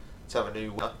love to have a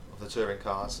new winner of the touring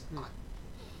cars.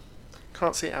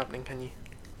 Can't see it happening, can you?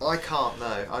 I can't.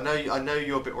 No, I know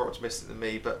you're a bit more optimistic than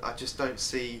me, but I just don't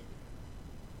see.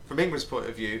 From Ingram's point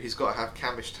of view, he's got to have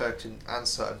Camish, Turkington, and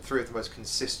Sutton, 3 of the most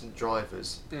consistent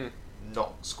drivers,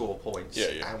 not score points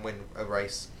and win a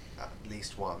race at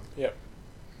least 1. Yep.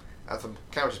 And from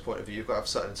Camish's point of view, you've got to have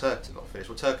Sutton and Turkington not finish.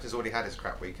 Well, Turkington's already had his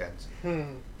crap weekend,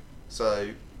 so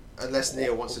unless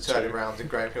Neil wants to turn it around and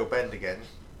Graham Hill Bend again,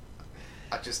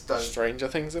 I just don't. Stranger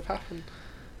things have happened.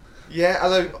 Yeah,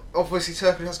 although obviously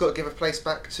Turkington has got to give a place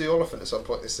back to Oliphant at some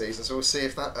point this season, so we'll see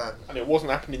if that. And it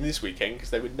wasn't happening this weekend because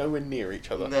they were nowhere near each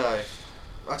other. No,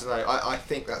 I don't know. I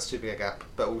think that's too big a gap,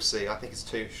 but we'll see. I think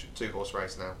it's a two-horse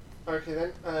race now. Okay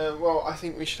then. Well, I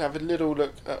think we should have a little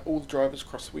look at all the drivers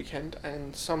across the weekend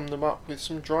and sum them up with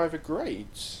some driver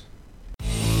grades.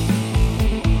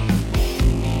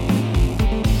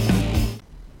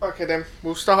 Okay then,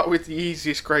 we'll start with the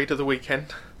easiest grade of the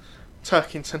weekend.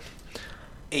 Turkington.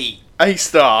 A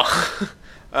star.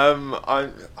 I'm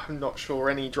not sure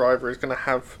any driver is going to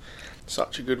have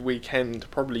such a good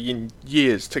weekend probably in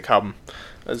years to come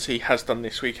as he has done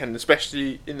this weekend,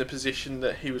 especially in the position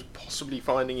that he was possibly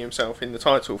finding himself in the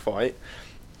title fight.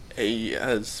 He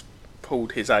has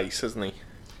pulled his ace, hasn't he?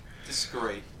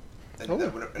 Disagree. Oh.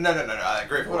 No, I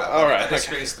agree with all that. All right, I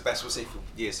disagree. It's the best we'll see for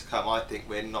years to come. I think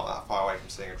we're not that far away from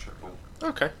seeing a triple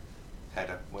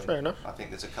header win. Fair enough. I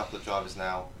think there's a couple of drivers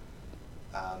now.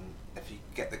 If you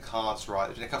get the cards right,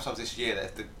 there's been a couple times this year that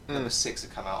if the number 6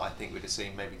 had come out, I think we'd have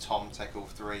seen maybe Tom take all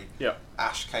 3. Yeah.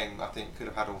 Ash came, I think, could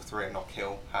have had all 3 and not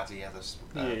kill had he had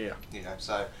Yeah. You know,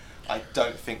 so I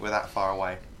don't think we're that far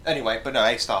away. Anyway, but no,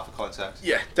 A star for Colin Turkington.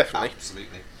 Yeah, definitely.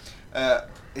 Absolutely.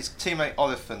 His teammate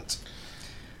Oliphant.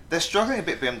 They're struggling a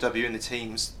bit, BMW in the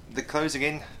teams. They're closing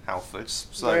in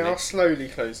Halfords slowly. They are slowly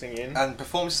closing in. And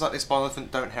performances like this by Oliphant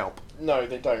don't help. No,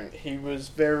 they don't. He was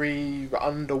very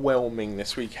underwhelming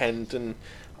this weekend, and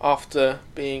after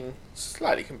being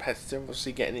slightly competitive,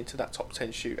 obviously getting into that top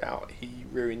 10 shootout, he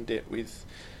ruined it with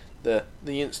the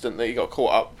incident that he got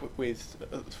caught up with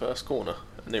at the first corner,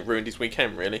 and it ruined his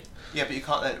weekend really. Yeah, but you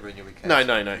can't let it ruin your weekend. No.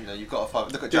 You know, you've got to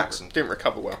fight. Look at Jackson. Didn't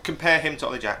recover well. Compare him to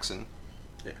Ollie Jackson.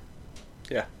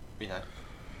 Yeah. You know,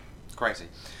 it's crazy.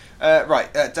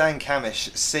 Right, Dan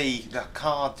Camish. C. The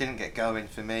car didn't get going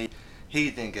for me. He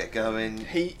didn't get going.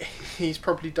 He's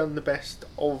probably done the best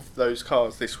of those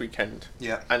cars this weekend.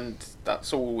 Yeah. And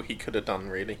that's all he could have done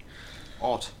really.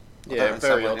 Odd. I Yeah, don't understand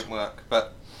very why odd. it didn't work,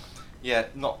 but yeah,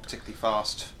 not particularly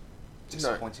fast.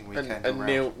 Disappointing weekend. And all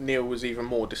Neil round. Neil was even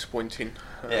more disappointing.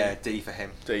 Yeah, D for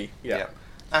him. D. Yeah.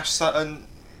 Ash Sutton.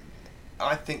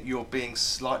 I think you're being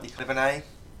slightly kind of an A.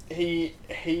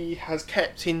 He has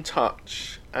kept in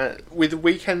touch with the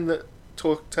weekend that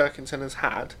Turkington has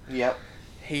had. Yep.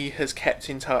 He has kept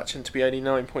in touch, and to be only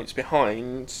 9 points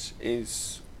behind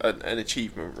is an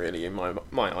achievement, really, in my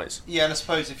eyes. Yeah, and I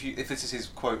suppose if this is his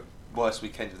quote worst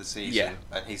weekend of the season, Yeah.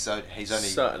 and he's only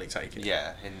Certainly taken.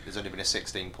 yeah, and there's only been a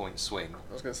 16-point swing.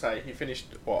 I was going to say he finished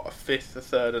a fifth, a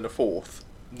third, and a fourth.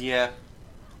 Yeah,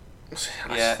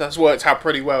 Yeah. That's worked out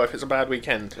pretty well if it's a bad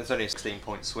weekend. it's only a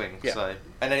 16-point swing. Yeah. So,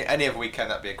 and any other weekend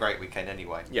that'd be a great weekend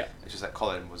anyway. Yeah. It's just that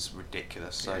Colin was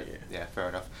ridiculous. So Yeah. fair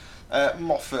enough.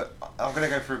 Moffat, I'm going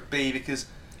to go for a B because,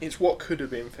 It's what could have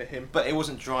been for him. but it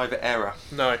wasn't driver error.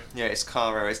 No. Yeah, it's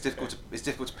car error. It's difficult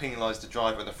to penalise the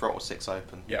driver when the throttle six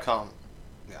open. Yeah. You can't.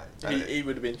 Yeah. He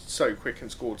would have been so quick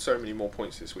and scored so many more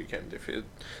points this weekend if it had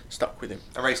stuck with him.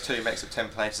 A race 2 makes up 10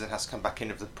 places and has to come back in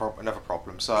with another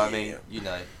problem. So I mean, Yeah. you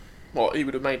know, Well, he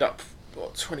would have made up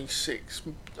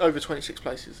over 26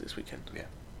 places this weekend. yeah.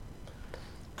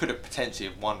 Could have potentially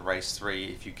have won race 3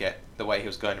 if you get the way he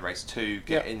was going to race 2,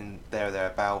 get Yeah. in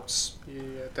thereabouts. Yeah,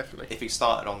 definitely. If he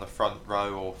started on the front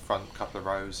row or front couple of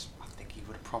rows, I think he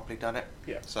would have probably done it.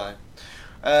 Yeah. So,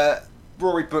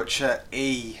 Rory Butcher,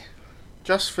 E.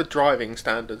 Just for driving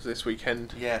standards this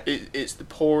weekend, Yeah. it's the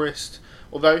poorest.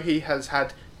 Although he has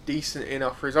had decent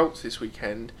enough results this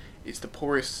weekend, it's the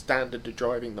poorest standard of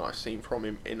driving that I've seen from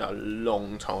him in a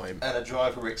long time. And a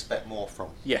driver we expect more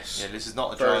from. Yes. Yeah, this is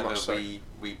not a Very driver much so.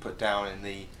 we put down in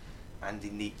the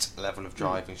Andy Neat level of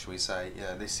driving, shall we say. You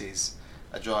know, this is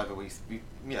a driver we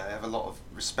have a lot of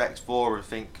respect for and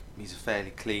think he's a fairly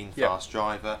clean, Yeah. fast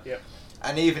driver. Yeah.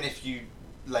 And even if you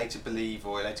later believe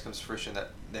or it later comes to fruition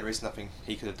that there is nothing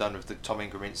he could have done with the Tom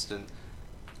Ingram incident,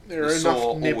 There we are saw enough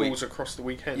all nibbles across the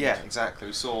weekend. yeah, exactly.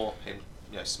 We saw him,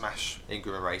 smash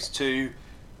Ingram in race 2,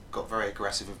 got very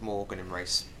aggressive with Morgan in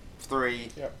race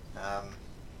 3. Yep.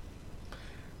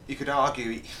 You could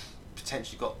argue he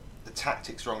potentially got the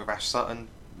tactics wrong of Ash Sutton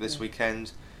this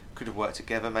weekend. Could have worked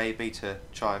together maybe to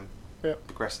try and Yep.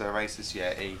 progress their races.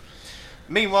 Yeah, E.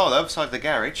 Meanwhile, the other side of the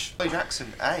garage, Ollie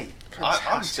Jackson, A. I'm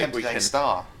Fantastic tempted A weekend.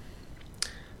 star.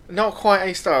 Not quite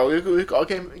a star. We've got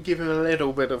to give him a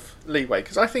little bit of leeway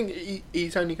because I think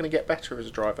he's only going to get better as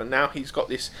a driver. Now he's got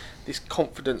this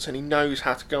confidence and he knows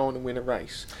how to go on and win a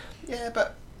race Yeah,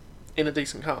 but in a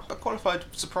decent car. qualified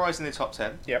surprisingly top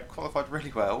 10. Yep. Qualified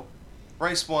really well.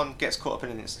 Race 1 gets caught up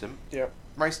in an incident. Yep.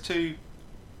 Race 2,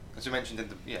 as you mentioned,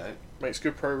 Makes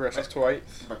good progress up to 8th.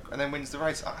 and then wins the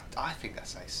race. I think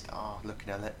that's A star.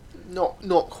 Looking at it.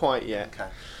 Not quite yet.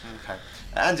 Okay.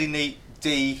 Andy Neat,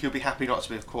 D. He'll be happy not to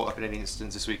be caught up in any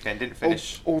incidents this weekend. Didn't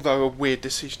finish. Although a weird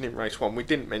decision in race 1, we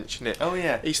didn't mention it. Oh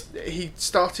yeah. He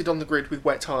started on the grid with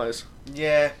wet tyres.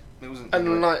 Yeah. It wasn't. And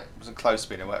it wasn't close to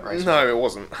being a wet race. No, it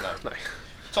wasn't. No.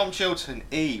 Tom Chilton,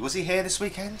 E. Was he here this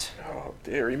weekend? Oh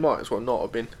dear, he might as well not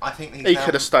have been. I think He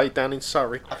could have stayed down in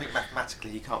Surrey. I think mathematically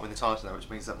he can't win the title now, which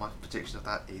means that my prediction of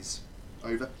that is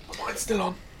over. Mine's still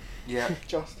on. Yeah.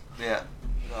 Just. Yeah.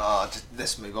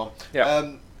 Let's move on.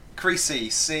 Yeah. Creasy,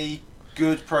 C.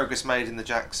 Good progress made in the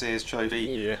Jack Sears Trophy.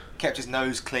 Yeah. Kept his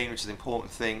nose clean, which is an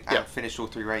important thing, and Yeah. finished all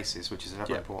 3 races, which is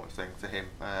another Yeah. important thing for him,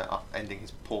 ending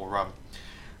his poor run.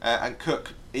 And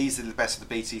Cook, easily the best of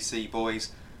the BTC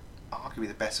boys, arguably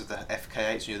the best of the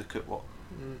FK8s. You look at what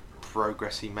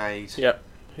progress he made. Yep.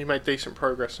 He made decent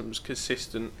progress and was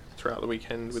consistent throughout the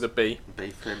weekend with a B. B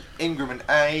for him. Ingram and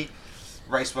A,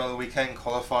 raced well the weekend,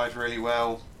 qualified really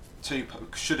well.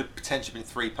 Should have potentially been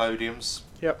 3 podiums.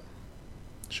 Yep.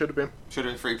 Should have been. Should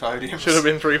have been 3 podiums. Should have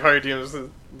been 3 podiums.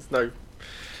 There's no.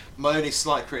 My only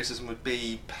slight criticism would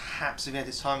be perhaps if he had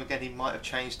his time again, he might have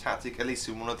changed tactic, at least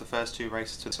in one of the first 2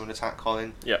 races, to an attack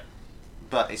Colin. Yep.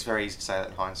 But it's very easy to say that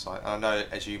in hindsight. And I know,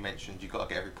 as you mentioned, you've got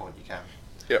to get every point you can.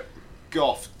 Yep.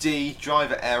 Goff, D,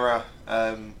 driver error.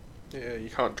 Yeah, you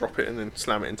can't drop it and then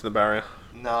slam it into the barrier.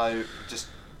 No, just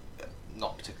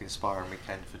not particularly inspiring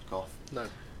weekend for Goff. No.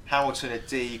 Hamilton, a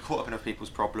D, caught up in other people's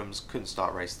problems, couldn't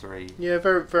start race 3. Yeah,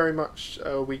 very, very much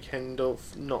a weekend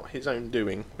of not his own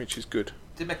doing, which is good.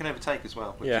 Did make an overtake as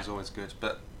well, which Yeah. is always good,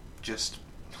 but just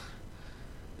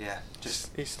Yeah,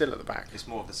 just he's still at the back. it's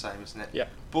more of the same, isn't it? Yeah.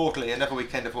 Broadly, another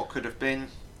weekend of what could have been.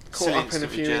 Caught Silly up in a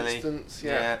incident few with Jelly. incidents,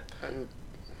 yeah. And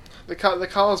the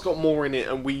car's got more in it,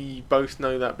 and we both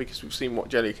know that because we've seen what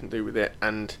Jelly can do with it,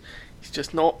 and it's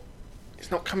just not.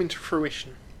 It's not coming to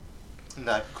fruition.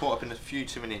 No, caught up in a few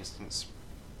too many incidents.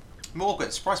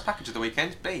 Morgan, surprise package of the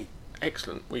weekend, B.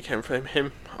 Excellent weekend for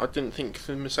him. I didn't think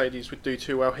the Mercedes would do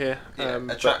too well here. Yeah,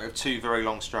 a track of 2 very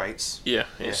long straights. Yeah,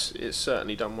 it's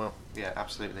certainly done well. Yeah,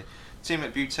 absolutely. Team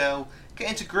at Butel,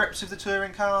 getting to grips with the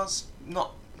touring cars.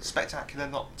 Not spectacular,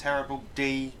 not terrible.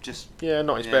 D, just... Yeah,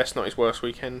 not his best, not his worst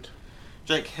weekend.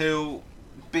 Jake Hill,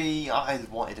 B. I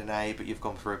wanted an A, but you've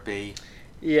gone for a B.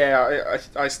 Yeah,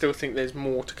 I still think there's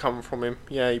more to come from him.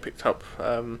 Yeah, he picked up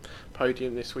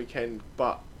podium this weekend,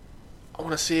 but I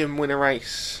want to see him win a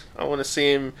race. I want to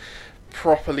see him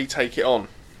properly take it on.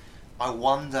 I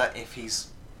wonder if he's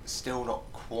still not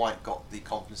quite got the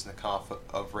confidence in the car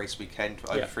of race weekend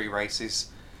over 3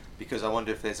 races, because I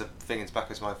wonder if there's a thing in the back of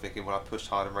his mind thinking, well, I pushed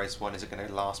hard in race 1, is it going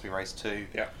to last me race 2?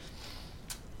 Yeah.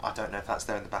 I don't know if that's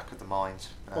there in the back of the mind.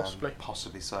 Possibly.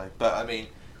 Possibly so. But, I mean,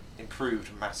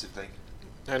 improved massively.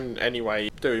 And anyway,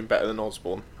 doing better than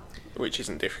Osborne, which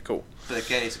isn't difficult. But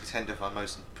again, he's a contender for our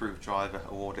most improved driver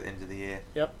award at the end of the year.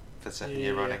 Yep. For the second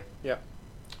year running. Yep.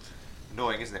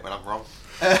 Annoying, isn't it, when I'm wrong?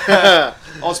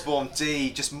 Osborne D,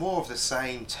 just more of the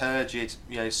same, turgid.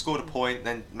 Scored a point,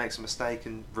 then makes a mistake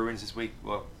and ruins his week.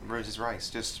 Well, ruins his race.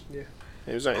 Just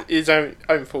it was his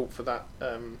own fault for that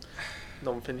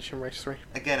non-finishing race 3.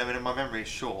 Again, I mean, my memory is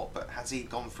short, but has he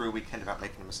gone through a weekend without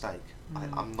making a mistake?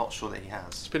 I'm not sure that he has.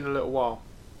 It's been a little while.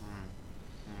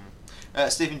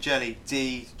 Stephen Jelly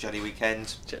D, Jelly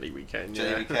weekend. Jelly weekend.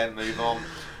 Move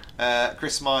on.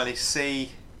 Chris Smiley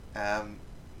C.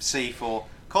 C for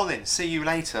Colin. See you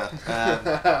later.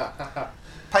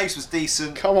 Pace was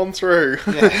decent. Come on through.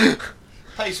 Yeah.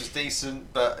 Pace was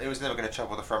decent, but it was never going to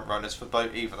trouble the front runners for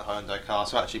either the Hyundai car.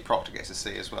 So actually, Proctor gets a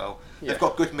C as well. Yeah. They've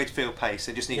got good midfield pace.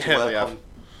 They just need to work on.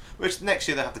 Which next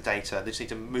year they'll have the data. They just need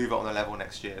to move it on the level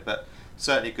next year. But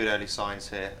certainly good early signs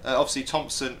here. Obviously,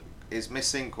 Thompson is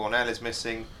missing. Cornell is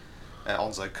missing.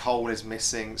 Onzo Cole is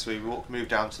missing. So we move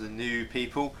down to the new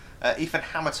people. Ethan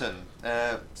Hamilton.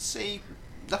 C.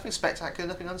 Nothing spectacular,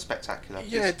 nothing unspectacular.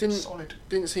 Yeah, solid.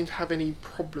 Didn't seem to have any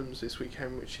problems this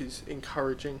weekend, which is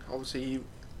encouraging. Obviously,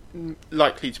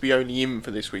 likely to be only in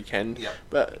for this weekend,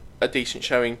 but a decent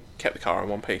showing, kept the car in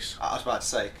one piece. I was about to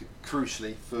say,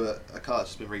 crucially, for a car that's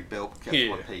just been rebuilt, kept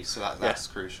in one piece, so that's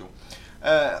crucial.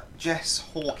 Jess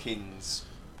Hawkins,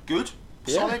 good,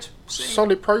 solid.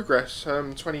 Solid progress,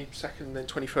 22nd, then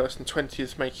 21st and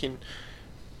 20th, making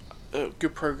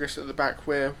good progress at the back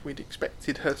where we'd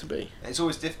expected her to be. It's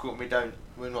always difficult when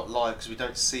we're not live because we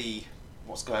don't see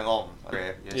what's going on.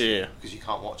 Because you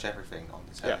can't watch everything on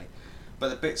the telly. But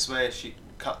the bits where she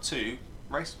cut to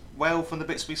raced well from the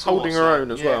bits we saw. Holding her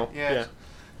own as well. Yeah.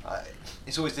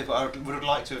 It's always difficult. I would have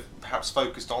liked to have perhaps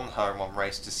focused on her in one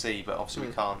race to see, but obviously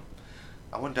we can't.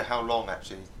 I wonder how long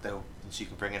actually she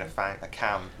can bring in a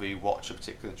cam where you watch a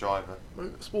particular driver.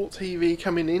 Sport TV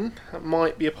coming in, that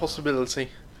might be a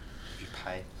possibility.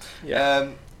 Pay.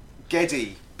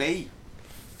 Geddy B.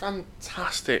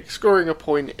 Fantastic, scoring a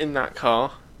point in that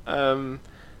car,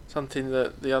 something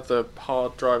that the other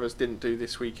hard drivers didn't do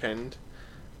this weekend,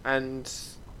 and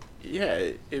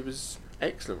it was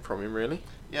excellent from him really.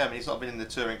 Yeah, I mean he's not been in the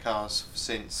touring cars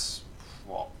since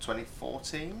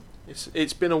 2014.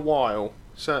 It's been a while,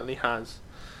 certainly has.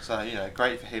 So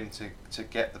great for him to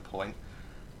get the point.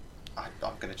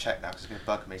 I'm going to check now because it's going to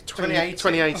bug me.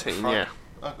 2018, yeah.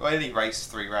 I only raced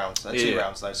 3 rounds, 2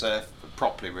 rounds though, so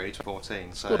properly really to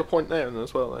 14. So. Got a point there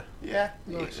as well though. Yeah,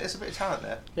 nice. There's a bit of talent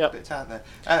there. Yeah, a bit of talent there.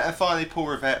 And finally, Paul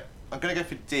Rivette. I'm going to go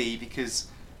for D because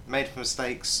made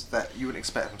mistakes that you wouldn't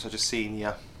expect from such a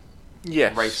senior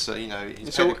racer.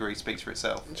 His pedigree speaks for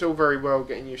itself. It's all very well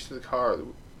getting used to the car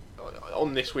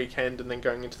on this weekend and then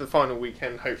going into the final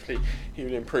weekend. Hopefully, he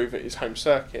will improve at his home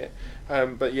circuit.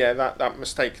 But yeah, that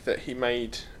mistake that he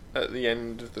made at the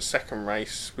end of the second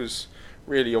race was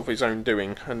really of his own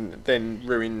doing, and then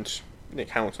ruined Nick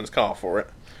Hamilton's car for it.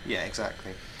 Yeah,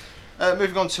 exactly.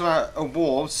 Moving on to our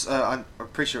awards, I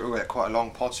appreciate we're at quite a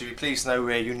long pod, so you'll be pleased to know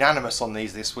we're unanimous on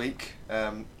these this week.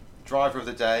 Driver of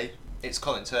the day, it's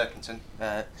Colin Turkington.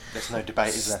 There's no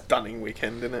debate, is there? Stunning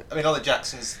weekend, isn't it? I mean, Ollie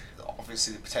Jackson's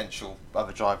obviously the potential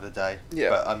other driver of the day,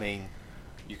 but I mean,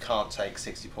 you can't take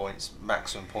 60 points,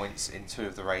 maximum points in 2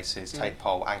 of the races, take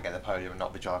pole and get the podium and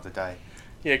not be driver of the day.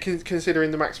 Yeah, considering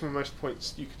the maximum most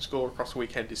points you can score across a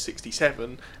weekend is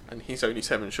 67, and he's only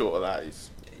 7 short of that,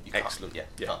 is excellent. Can't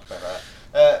compare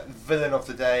that. Villain of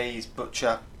the day is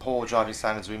Butcher. Poor driving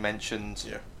standards we mentioned.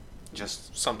 Yeah,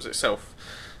 just sums itself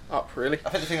up, really. I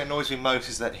think the thing that annoys me most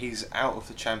is that he's out of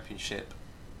the championship,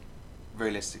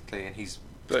 realistically, and he's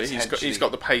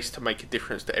got the pace to make a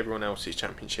difference to everyone else's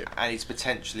championship. And he's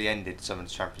potentially ended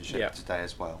someone's championship today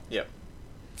as well. Yep.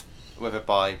 Whether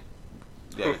by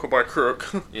hook or by crook.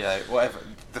 Whatever.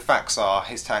 The facts are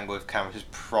his tangle with Cameron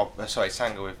his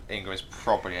tangle with Ingram has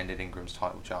probably ended Ingram's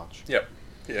title charge. Yep.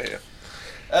 Yeah.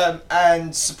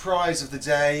 And surprise of the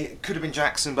day could have been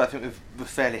Jackson, but I think we're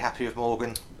fairly happy with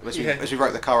Morgan. As we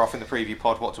wrote the car off in the preview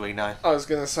pod, what do we know? I was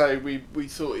going to say we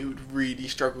thought he would really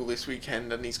struggle this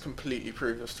weekend, and he's completely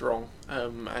proved us wrong.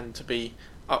 And to be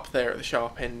up there at the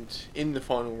sharp end in the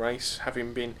final race,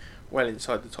 having been well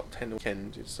inside the top 10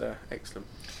 weekend, is excellent.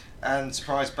 And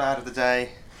surprise bad of the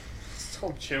day,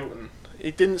 Tom Chilton.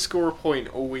 He didn't score a point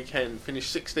all weekend.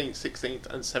 Finished 16th, 16th,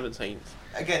 and 17th.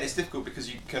 Again, it's difficult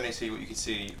because you can only see what you can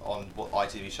see on what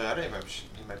ITV show. I don't remember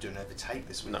doing an overtake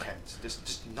this weekend. No.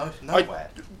 Just nowhere.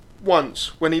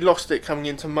 Once, when he lost it coming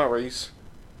into Murray's,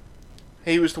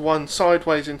 he was the one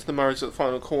sideways into the Murray's at the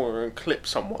final corner and clipped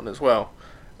someone as well.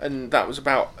 And that was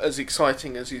about as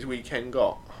exciting as his weekend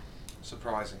got.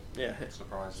 Surprising. Yeah.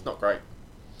 Surprising. It's not great.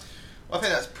 Well, I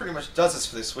think that pretty much does us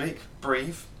for this week.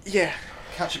 Breathe. Yeah.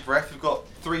 Catch your breath. We've got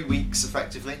 3 weeks,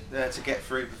 effectively, to get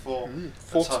through before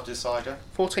the top decider.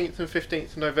 14th and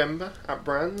 15th of November at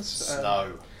Brands.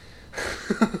 Snow.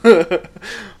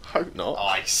 Hope not.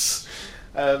 Ice.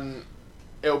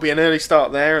 It'll be an early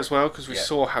start there as well, because we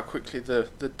saw how quickly the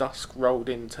dusk rolled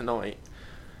in tonight.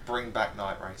 Bring back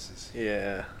night races.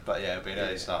 Yeah. But it'll be an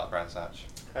early start at Brands Hatch.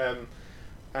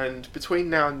 And between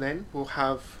now and then, we'll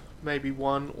have maybe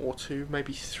 1 or 2,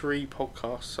 maybe 3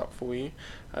 podcasts up for you,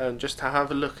 just to have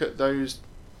a look at those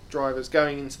drivers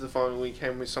going into the final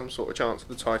weekend with some sort of chance of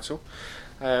the title,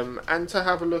 and to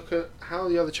have a look at how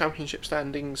the other championship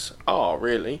standings are,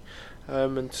 really,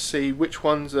 and to see which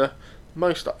ones are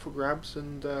most up for grabs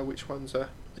and which ones are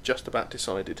just about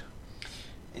decided.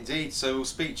 Indeed, so we'll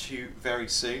speak to you very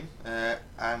soon,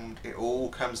 and it all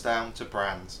comes down to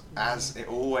Brands, as it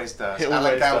always does.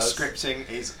 Alan Dow's scripting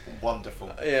is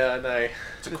wonderful. Yeah, I know.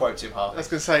 To quote Tim Harvey. I was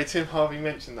going to say, Tim Harvey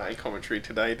mentioned that in commentary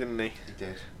today, didn't he? He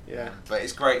did. Yeah. But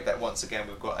it's great that once again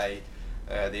we've got the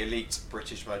Elite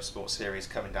British Motorsport Series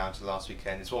coming down to last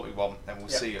weekend. It's what we want, and we'll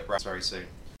see you at Brands very soon.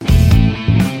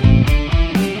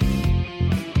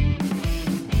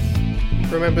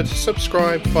 Remember to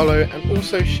subscribe, follow and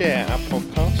also share our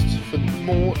podcasts for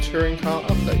more touring car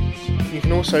updates. You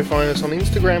can also find us on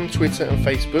Instagram, Twitter and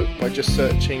Facebook by just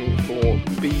searching for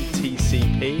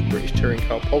BTCP, British Touring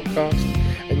Car Podcast,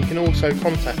 and you can also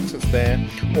contact us there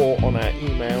or on our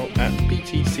email at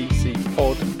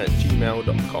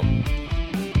btccpod@gmail.com.